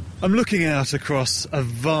difficult. I'm looking out across a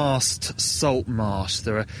vast salt marsh.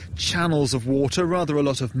 There are channels of water, rather a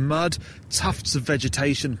lot of mud, tufts of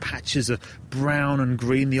vegetation, patches of brown and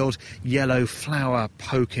green, the odd yellow flower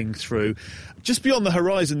poking through. Just beyond the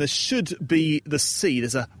horizon there should be the sea.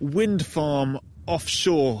 There's a wind farm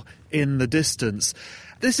offshore in the distance.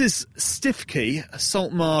 This is Stiffkey, a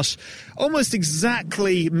salt marsh almost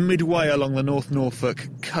exactly midway along the North Norfolk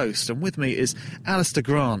coast. And with me is Alistair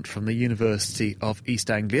Grant from the University of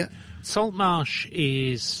East Anglia. Salt marsh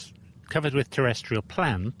is covered with terrestrial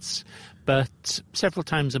plants, but several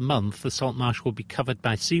times a month the salt marsh will be covered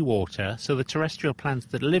by seawater, so the terrestrial plants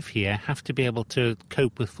that live here have to be able to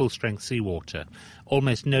cope with full-strength seawater.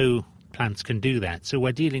 Almost no plants can do that. So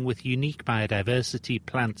we're dealing with unique biodiversity,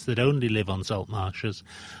 plants that only live on salt marshes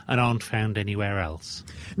and aren't found anywhere else.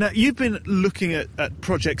 Now, you've been looking at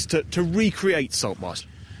projects to recreate salt marsh.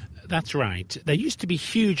 That's right. There used to be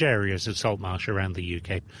huge areas of salt marsh around the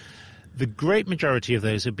UK. The great majority of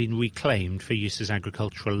those have been reclaimed for use as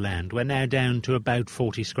agricultural land. We're now down to about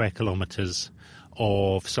 40 square kilometres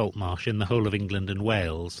of salt marsh in the whole of England and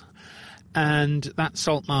Wales. And that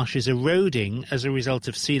salt marsh is eroding as a result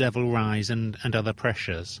of sea level rise and other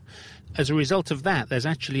pressures. As a result of that, there's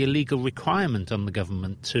actually a legal requirement on the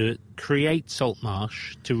government to create salt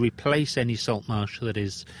marsh to replace any salt marsh that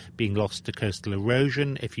is being lost to coastal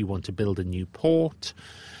erosion. If you want to build a new port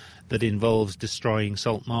that involves destroying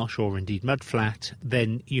salt marsh or indeed mudflat,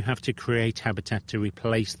 then you have to create habitat to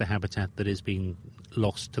replace the habitat that is being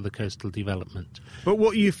lost to the coastal development. But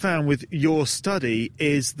what you found with your study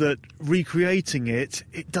is that recreating it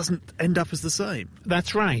doesn't end up as the same.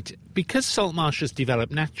 That's right. Because salt marshes develop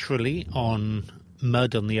naturally on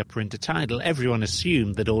mud on the upper intertidal, everyone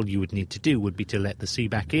assumed that all you would need to do would be to let the sea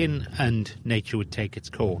back in and nature would take its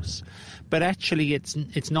course. But actually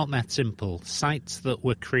it's not that simple. Sites that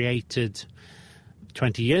were created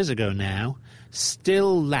 20 years ago now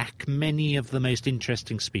still lack many of the most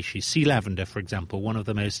interesting species. Sea lavender, for example, one of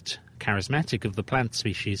the most charismatic of the plant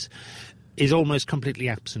species, is almost completely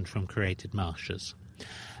absent from created marshes.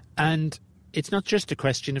 And it's not just a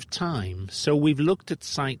question of time. So we've looked at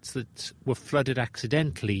sites that were flooded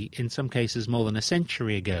accidentally, in some cases more than a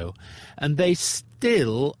century ago, and they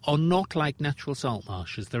still are not like natural salt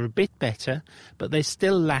marshes. They're a bit better, but they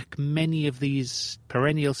still lack many of these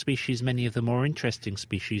perennial species, many of the more interesting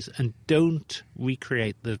species, and don't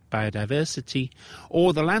recreate the biodiversity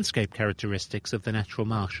or the landscape characteristics of the natural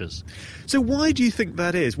marshes. So why do you think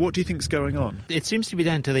that is? What do you think's going on? It seems to be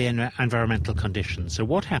down to the environmental conditions. So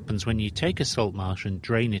what happens when you take a salt marsh and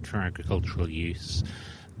drain it for agricultural use?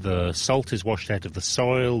 The salt is washed out of the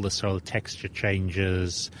soil texture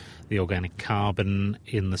changes, the organic carbon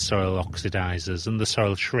in the soil oxidizes, and the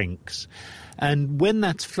soil shrinks. And when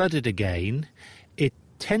that's flooded again, it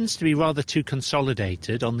tends to be rather too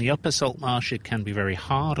consolidated. On the upper salt marsh, it can be very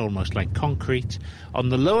hard, almost like concrete. On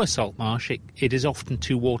the lower salt marsh, it is often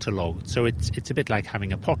too waterlogged. So it's a bit like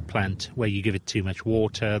having a pot plant where you give it too much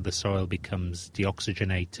water, the soil becomes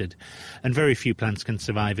deoxygenated, and very few plants can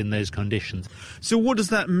survive in those conditions. So what does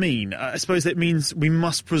that mean? I suppose it means we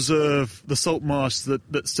must preserve the salt marsh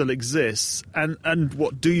that still exists, and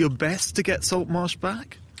what, do your best to get salt marsh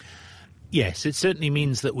back? Yes, it certainly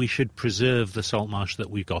means that we should preserve the salt marsh that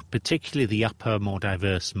we've got, particularly the upper, more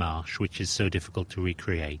diverse marsh, which is so difficult to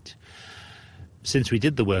recreate. Since we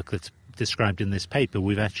did the work that's described in this paper,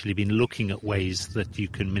 we've actually been looking at ways that you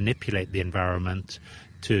can manipulate the environment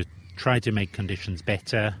to try to make conditions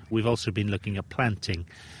better. We've also been looking at planting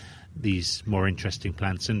these more interesting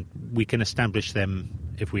plants, and we can establish them.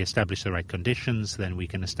 If we establish the right conditions, then we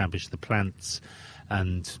can establish the plants,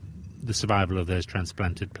 and the survival of those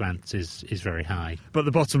transplanted plants is very high. But the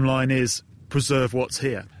bottom line is preserve what's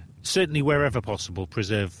here. Certainly, wherever possible,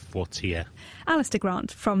 preserve what's here. Alistair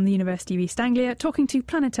Grant from the University of East Anglia talking to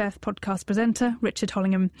Planet Earth podcast presenter Richard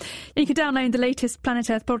Hollingham. You can download the latest Planet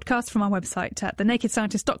Earth podcast from our website at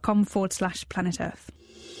thenakedscientist.com/Planet Earth.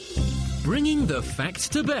 Bringing the facts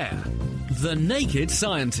to bear. The Naked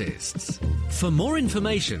Scientists. For more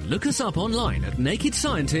information, look us up online at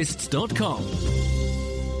nakedscientists.com.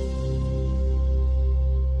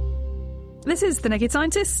 This is The Naked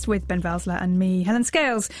Scientists with Ben Valsler and me, Helen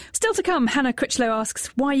Scales. Still to come, Hannah Critchlow asks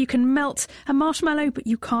why you can melt a marshmallow but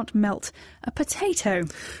you can't melt a potato.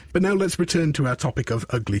 But now let's return to our topic of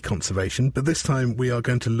ugly conservation, but this time we are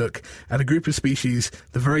going to look at a group of species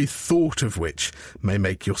the very thought of which may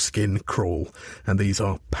make your skin crawl, and these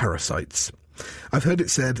are parasites. I've heard it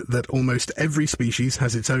said that almost every species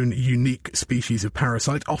has its own unique species of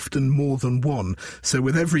parasite, often more than one. So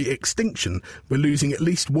with every extinction, we're losing at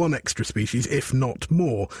least one extra species, if not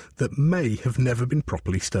more, that may have never been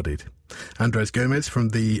properly studied. Andres Gomez from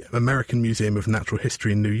the American Museum of Natural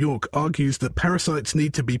History in New York argues that parasites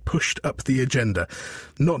need to be pushed up the agenda,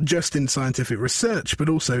 not just in scientific research, but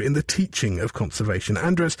also in the teaching of conservation.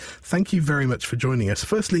 Andres, thank you very much for joining us.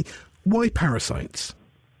 Firstly, why parasites?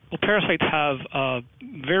 Well, parasites have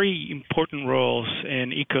very important roles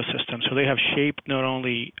in ecosystems. So they have shaped not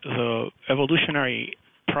only the evolutionary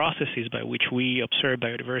processes by which we observe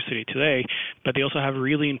biodiversity today, but they also have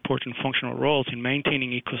really important functional roles in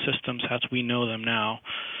maintaining ecosystems as we know them now.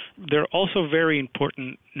 They're also very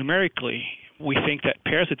important numerically. We think that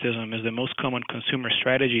parasitism is the most common consumer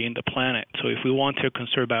strategy in the planet. So if we want to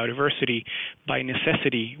conserve biodiversity, by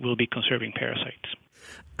necessity, we'll be conserving parasites.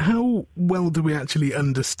 How well do we actually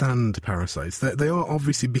understand parasites? They are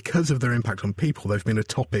obviously, because of their impact on people, they've been a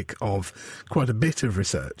topic of quite a bit of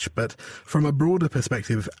research. But from a broader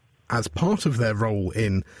perspective, as part of their role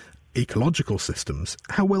in ecological systems,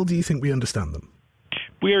 how well do you think we understand them?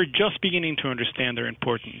 We are just beginning to understand their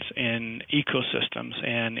importance in ecosystems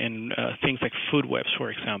and in things like food webs,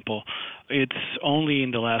 for example. It's only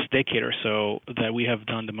in the last decade or so that we have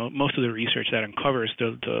done most of the research that uncovers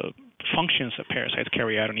the functions that parasites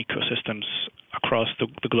carry out in ecosystems across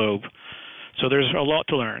the globe. So there's a lot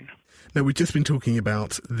to learn. Now, we've just been talking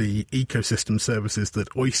about the ecosystem services that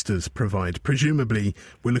oysters provide. Presumably,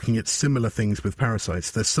 we're looking at similar things with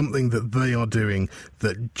parasites. There's something that they are doing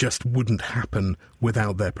that just wouldn't happen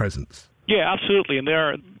without their presence. Yeah, absolutely. And there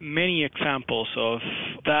are many examples of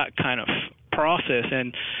that kind of process.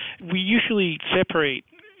 And we usually separate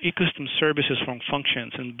ecosystem services from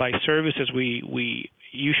functions. And by services, we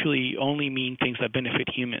usually only mean things that benefit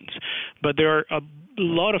humans. But there are a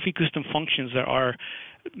lot of ecosystem functions that are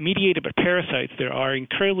mediated by parasites. There are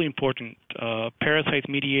incredibly important. Parasites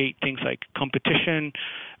mediate things like competition,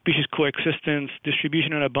 species coexistence,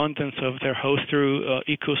 distribution and abundance of their host through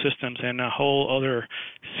ecosystems, and a whole other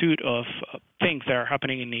suite of things that are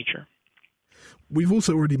happening in nature. We've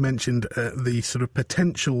also already mentioned the sort of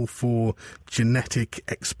potential for genetic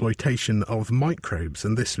exploitation of microbes,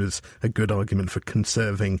 and this was a good argument for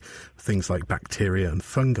conserving things like bacteria and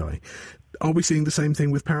fungi. Are we seeing the same thing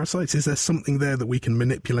with parasites? Is there something there that we can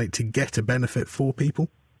manipulate to get a benefit for people?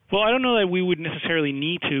 Well, I don't know that we would necessarily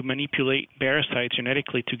need to manipulate parasites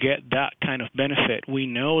genetically to get that kind of benefit. We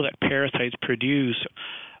know that parasites produce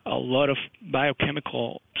a lot of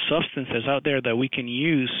biochemical substances out there that we can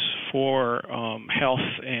use for health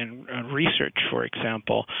and research, for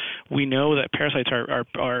example. We know that parasites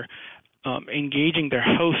are engaging their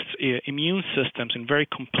hosts' immune systems in very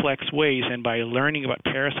complex ways, and by learning about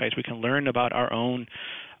parasites, we can learn about our own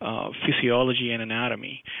physiology and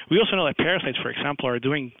anatomy. We also know that parasites, for example, are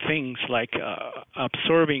doing things like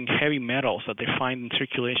absorbing heavy metals that they find in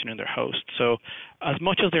circulation in their host. So as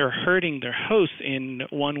much as they're hurting their host in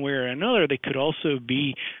one way or another, they could also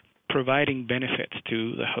be providing benefits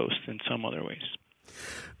to the host in some other ways.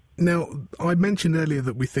 Now, I mentioned earlier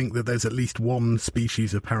that we think that there's at least one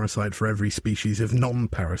species of parasite for every species of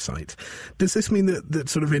non-parasite. Does this mean that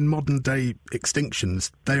sort of in modern-day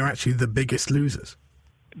extinctions, they are actually the biggest losers?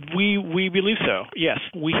 We believe so, yes.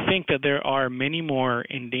 We think that there are many more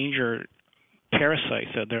endangered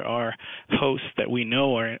parasites, that there are hosts that we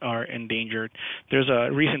know are endangered. There's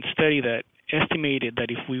a recent study that estimated that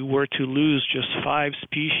if we were to lose just 5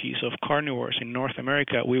 species of carnivores in North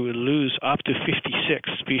America, we would lose up to 56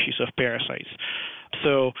 species of parasites.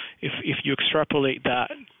 So if you extrapolate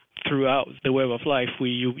that throughout the web of life,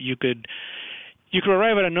 you could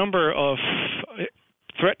arrive at a number of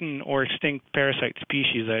threatened or extinct parasite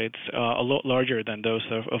species that it's a lot larger than those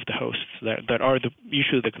of the hosts that are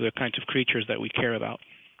usually the kinds of creatures that we care about.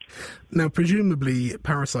 Now, presumably,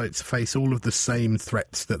 parasites face all of the same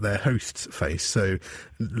threats that their hosts face. So,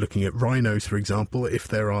 looking at rhinos, for example, if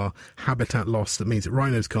there are habitat loss, that means that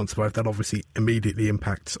rhinos can't survive. That obviously immediately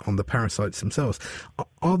impacts on the parasites themselves.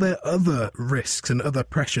 Are there other risks and other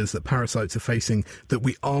pressures that parasites are facing that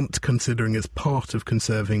we aren't considering as part of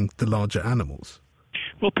conserving the larger animals?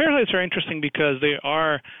 Well, parasites are interesting because they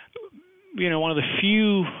are, one of the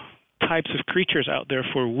few types of creatures out there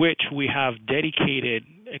for which we have dedicated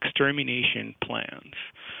extermination plans.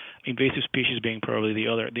 Invasive species being probably the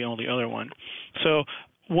only other one. So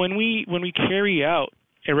when we carry out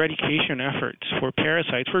eradication efforts for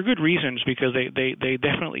parasites for good reasons, because they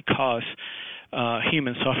definitely cause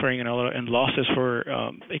human suffering and losses for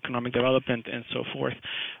economic development and so forth,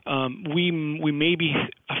 we may be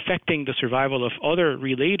affecting the survival of other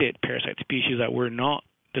related parasite species that we're not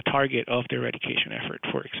the target of the eradication effort,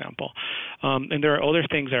 for example. And there are other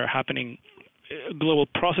things that are happening, global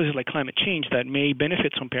processes like climate change, that may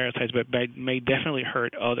benefit some parasites but may definitely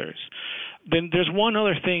hurt others. Then there's one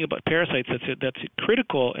other thing about parasites that's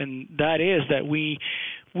critical, and that is that we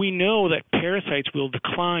know that parasites will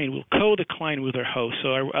co-decline with their host.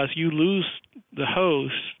 So as you lose the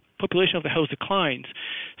host, population of the host declines,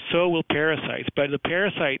 so will parasites. But the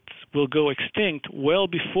parasites will go extinct well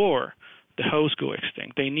before the hosts go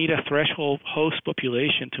extinct. They need a threshold host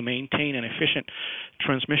population to maintain an efficient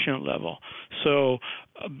transmission level. So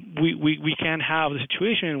we can have the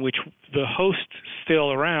situation in which the host's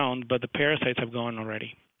still around, but the parasites have gone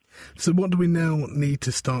already. So what do we now need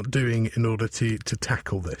to start doing in order to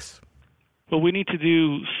tackle this? Well, we need to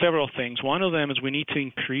do several things. One of them is we need to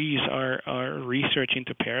increase our research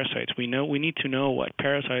into parasites. We need to know what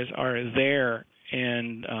parasites are there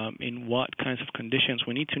and in what kinds of conditions.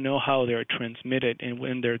 We need to know how they're transmitted and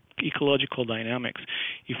when their ecological dynamics.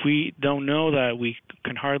 If we don't know that, we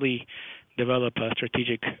can hardly develop a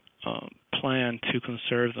strategic plan to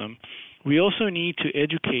conserve them. We also need to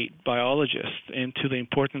educate biologists into the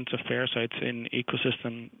importance of parasites in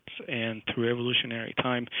ecosystems and through evolutionary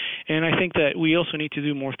time. And I think that we also need to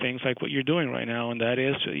do more things like what you're doing right now, and that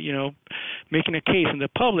is, making a case in the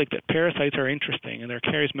public that parasites are interesting and they're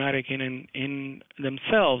charismatic in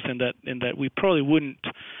themselves, and that we probably wouldn't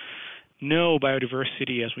know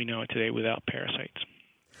biodiversity as we know it today without parasites.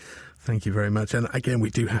 Thank you very much. And again, we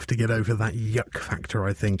do have to get over that yuck factor,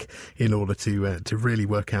 I think, in order to really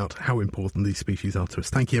work out how important these species are to us.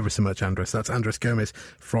 Thank you ever so much, Andres. That's Andres Gomes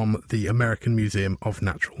from the American Museum of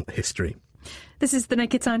Natural History. This is The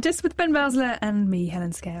Naked Scientist with Ben Basler and me,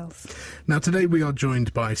 Helen Scales. Now, today we are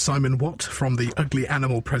joined by Simon Watt from the Ugly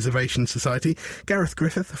Animal Preservation Society, Gareth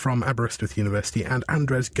Griffith from Aberystwyth University, and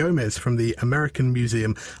Andres Gomes from the American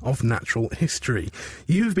Museum of Natural History.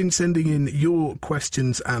 You've been sending in your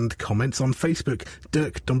questions and comments on Facebook.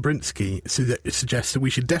 Dirk Dombrinsky suggests that we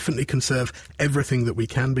should definitely conserve everything that we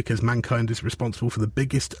can because mankind is responsible for the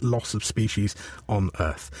biggest loss of species on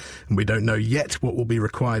Earth. And we don't know yet what will be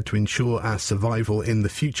required to ensure our survival in the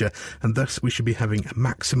future, and thus we should be having a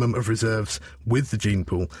maximum of reserves with the gene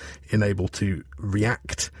pool enabled to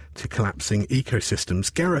react to collapsing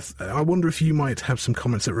ecosystems. Gareth, I wonder if you might have some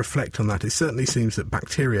comments that reflect on that. It certainly seems that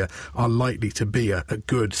bacteria are likely to be a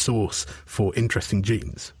good source for interesting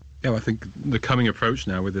genes. Yeah, well, I think the coming approach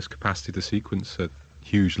now with this capacity to sequence at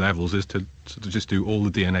huge levels is to just do all the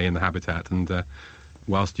DNA in the habitat, and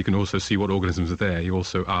whilst you can also see what organisms are there, you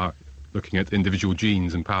also are looking at individual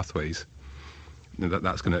genes and pathways.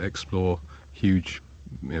 That's going to explore huge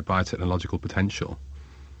biotechnological potential.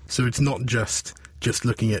 So it's not just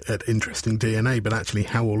looking at interesting DNA, but actually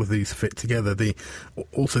how all of these fit together.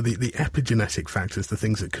 Also the epigenetic factors, the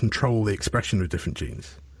things that control the expression of different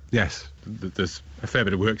genes. Yes, there's a fair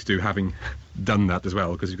bit of work to do having done that as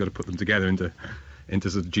well, because you've got to put them together into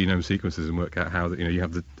sort of genome sequences and work out how you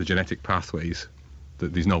have the genetic pathways,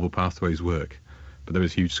 that these novel pathways work. But there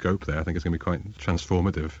is huge scope there. I think it's going to be quite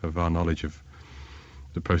transformative of our knowledge of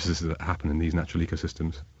the processes that happen in these natural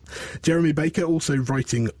ecosystems. Jeremy Baker, also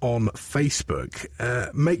writing on Facebook,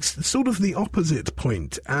 makes sort of the opposite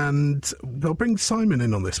point, and I'll bring Simon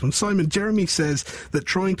in on this one. Simon, Jeremy says that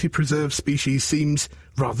trying to preserve species seems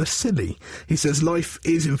rather silly. He says life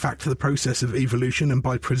is in fact the process of evolution, and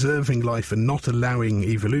by preserving life and not allowing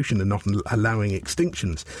evolution and not allowing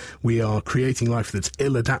extinctions, we are creating life that's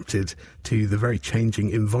ill-adapted to the very changing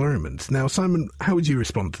environment. Now, Simon, how would you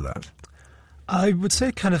respond to that? I would say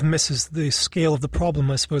it kind of misses the scale of the problem,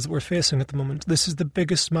 I suppose, that we're facing at the moment. This is the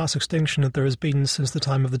biggest mass extinction that there has been since the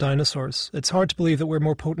time of the dinosaurs. It's hard to believe that we're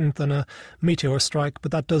more potent than a meteor strike,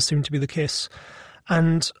 but that does seem to be the case.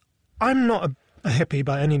 And I'm not a hippie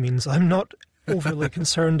by any means. I'm not overly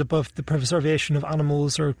concerned about the preservation of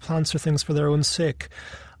animals or plants or things for their own sake.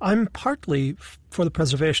 I'm partly for the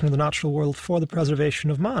preservation of the natural world, for the preservation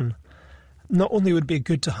of man. Not only would it be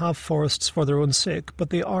good to have forests for their own sake, but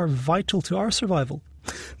they are vital to our survival.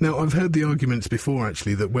 Now, I've heard the arguments before,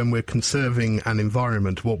 actually, that when we're conserving an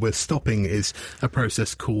environment, what we're stopping is a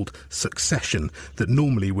process called succession that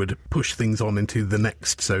normally would push things on into the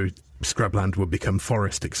next, so scrubland would become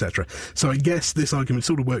forest, etc. So I guess this argument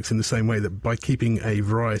sort of works in the same way, that by keeping a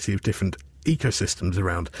variety of different ecosystems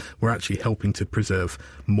around, we're actually helping to preserve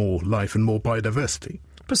more life and more biodiversity.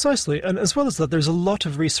 Precisely, and as well as that, there's a lot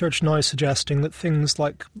of research now suggesting that things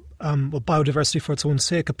like biodiversity for its own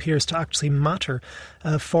sake appears to actually matter.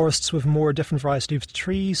 Forests with more different varieties of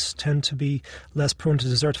trees tend to be less prone to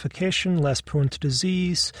desertification, less prone to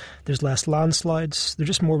disease, there's less landslides, they're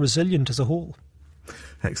just more resilient as a whole.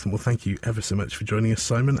 Excellent. Well, thank you ever so much for joining us,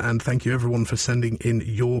 Simon, and thank you everyone for sending in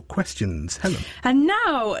your questions. Helen. And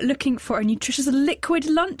now, looking for a nutritious liquid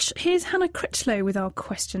lunch, here's Hannah Critchlow with our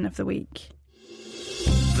question of the week.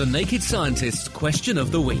 The Naked Scientist's Question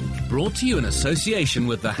of the Week, brought to you in association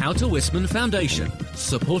with the Houter Wisman Foundation,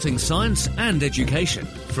 supporting science and education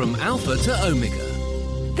from Alpha to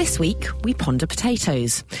Omega. This week, we ponder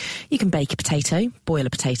potatoes. You can bake a potato, boil a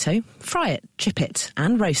potato, fry it, chip it,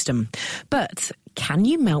 and roast them. But can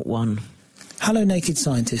you melt one? Hello, Naked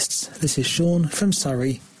Scientists. This is Sean from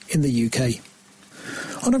Surrey in the UK.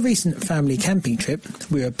 On a recent family camping trip,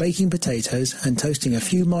 we were baking potatoes and toasting a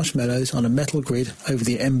few marshmallows on a metal grid over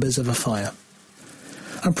the embers of a fire.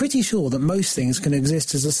 I'm pretty sure that most things can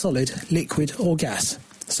exist as a solid, liquid or gas.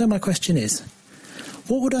 So my question is,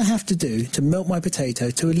 what would I have to do to melt my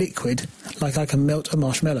potato to a liquid like I can melt a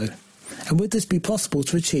marshmallow? And would this be possible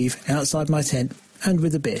to achieve outside my tent and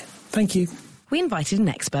with a beer? Thank you. We invited an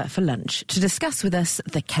expert for lunch to discuss with us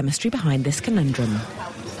the chemistry behind this conundrum.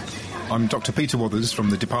 I'm Dr. Peter Wathers from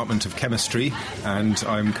the Department of Chemistry, and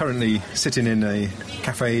I'm currently sitting in a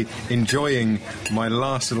cafe enjoying my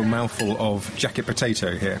last little mouthful of jacket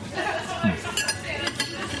potato here.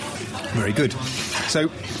 Very good. So,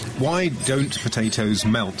 why don't potatoes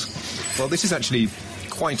melt? Well, this is actually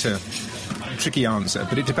quite a tricky answer,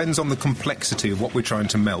 but it depends on the complexity of what we're trying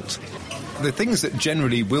to melt. The things that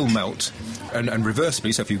generally will melt, and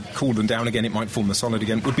reversely, so if you cool them down again, it might form the solid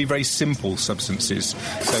again, would be very simple substances.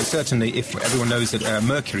 So certainly, if everyone knows that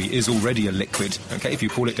mercury is already a liquid, okay, if you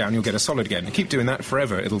cool it down, you'll get a solid again. You keep doing that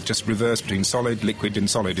forever. It'll just reverse between solid, liquid and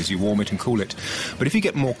solid as you warm it and cool it. But if you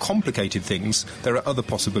get more complicated things, there are other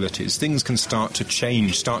possibilities. Things can start to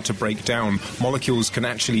change, start to break down. Molecules can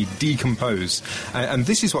actually decompose. And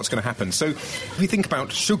this is what's going to happen. So if we think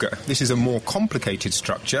about sugar, this is a more complicated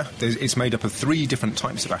structure. It's made up of 3 different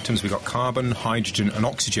types of atoms. We've got carbon, hydrogen and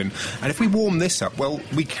oxygen. And if we warm this up, well,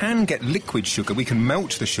 we can get liquid sugar. We can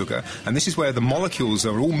melt the sugar, and this is where the molecules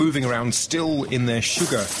are all moving around still in their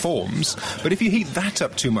sugar forms. But if you heat that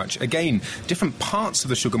up too much, again, different parts of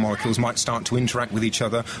the sugar molecules might start to interact with each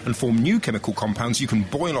other and form new chemical compounds. You can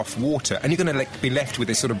boil off water, and you're going to be left with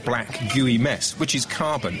this sort of black, gooey mess, which is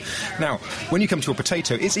carbon. Now, when you come to a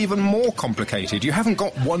potato, it's even more complicated. You haven't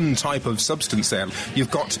got one type of substance there. You've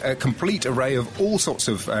got a complete array of all sorts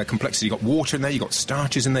of complexity. You've got water in there, you've got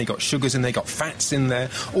starches in there, you've got sugars in there, you've got fats in there.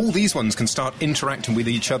 All these ones can start interacting with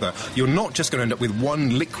each other. You're not just going to end up with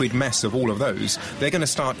one liquid mess of all of those. They're going to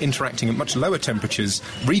start interacting at much lower temperatures,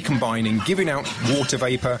 recombining, giving out water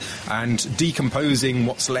vapour and decomposing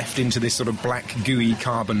what's left into this sort of black, gooey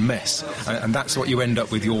carbon mess. And that's what you end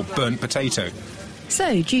up with your burnt potato.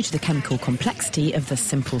 So, due to the chemical complexity of the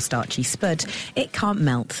simple starchy spud, it can't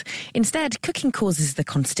melt. Instead, cooking causes the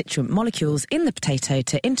constituent molecules in the potato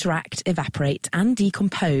to interact, evaporate and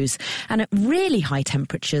decompose, and at really high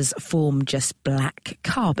temperatures form just black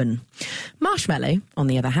carbon. Marshmallow, on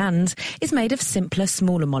the other hand, is made of simpler,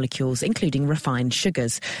 smaller molecules, including refined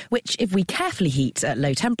sugars, which, if we carefully heat at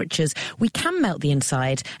low temperatures, we can melt the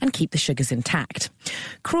inside and keep the sugars intact.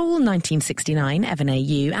 Krul, 1969, Evan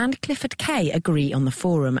A.U. and Clifford K. agree on the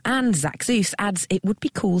forum, and Zach Zeus adds it would be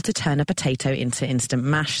cool to turn a potato into instant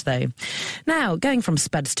mash, though. Now, going from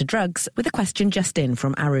spuds to drugs, with a question just in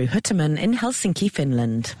from Aru Hutterman in Helsinki,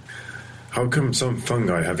 Finland. How come some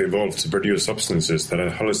fungi have evolved to produce substances that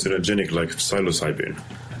are hallucinogenic like psilocybin?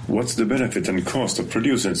 What's the benefit and cost of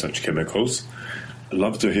producing such chemicals? I'd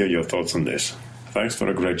love to hear your thoughts on this. Thanks for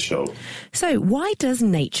a great show. So, why does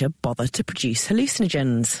nature bother to produce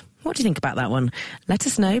hallucinogens? What do you think about that one? Let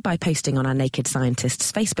us know by posting on our Naked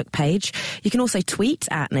Scientists Facebook page. You can also tweet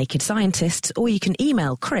at Naked Scientists, or you can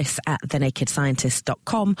email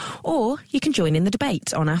chris@thenakedscientists.com, or you can join in the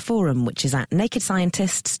debate on our forum, which is at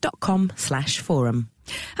nakedscientists.com/forum.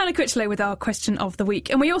 Hannah Critchlow with our question of the week.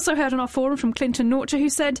 And we also heard on our forum from Clinton Norcher, who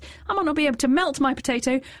said, I might not be able to melt my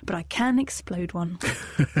potato, but I can explode one.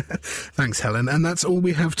 Thanks, Helen. And that's all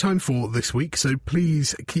we have time for this week. So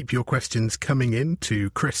please keep your questions coming in to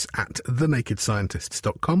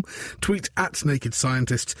chris@thenakedscientists.com, tweet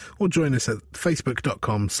 @nakedscientists, or join us at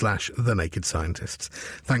facebook.com/thenakedscientists.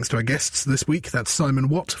 Thanks to our guests this week. That's Simon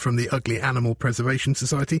Watt from the Ugly Animal Preservation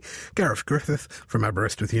Society, Gareth Griffith from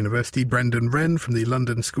Aberystwyth University, Brendan Wren from the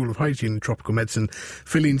London School of Hygiene and Tropical Medicine,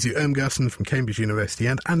 Filinzu Ermgarsen from Cambridge University,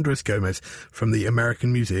 and Andres Gomez from the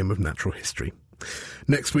American Museum of Natural History.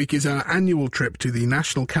 Next week is our annual trip to the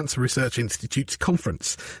National Cancer Research Institute's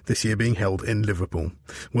conference, this year being held in Liverpool.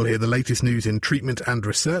 We'll hear the latest news in treatment and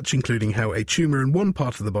research, including how a tumour in one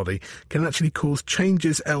part of the body can actually cause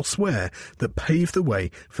changes elsewhere that pave the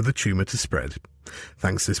way for the tumour to spread.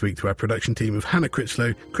 Thanks this week to our production team of Hannah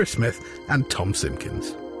Critchlow, Chris Smith and Tom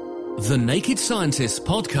Simpkins. The Naked Scientists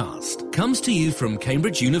podcast comes to you from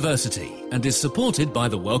Cambridge University and is supported by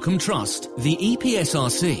the Wellcome Trust, the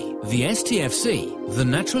EPSRC, the STFC, the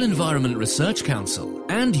Natural Environment Research Council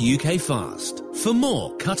and UK FAST. For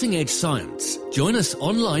more cutting-edge science, join us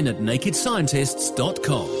online at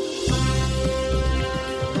nakedscientists.com.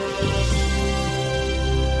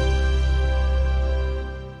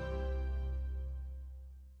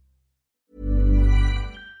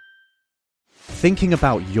 Thinking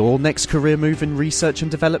about your next career move in research and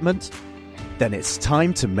development? Then it's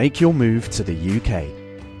time to make your move to the UK.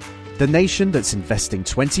 The nation that's investing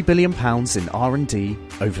 £20 billion in R&D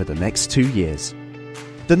over the next 2 years.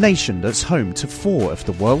 The nation that's home to 4 of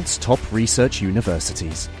the world's top research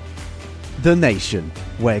universities. The nation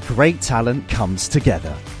where great talent comes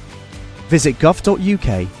together. Visit gov.uk/great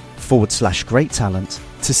talent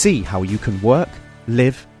to see how you can work,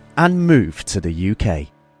 live and move to the UK.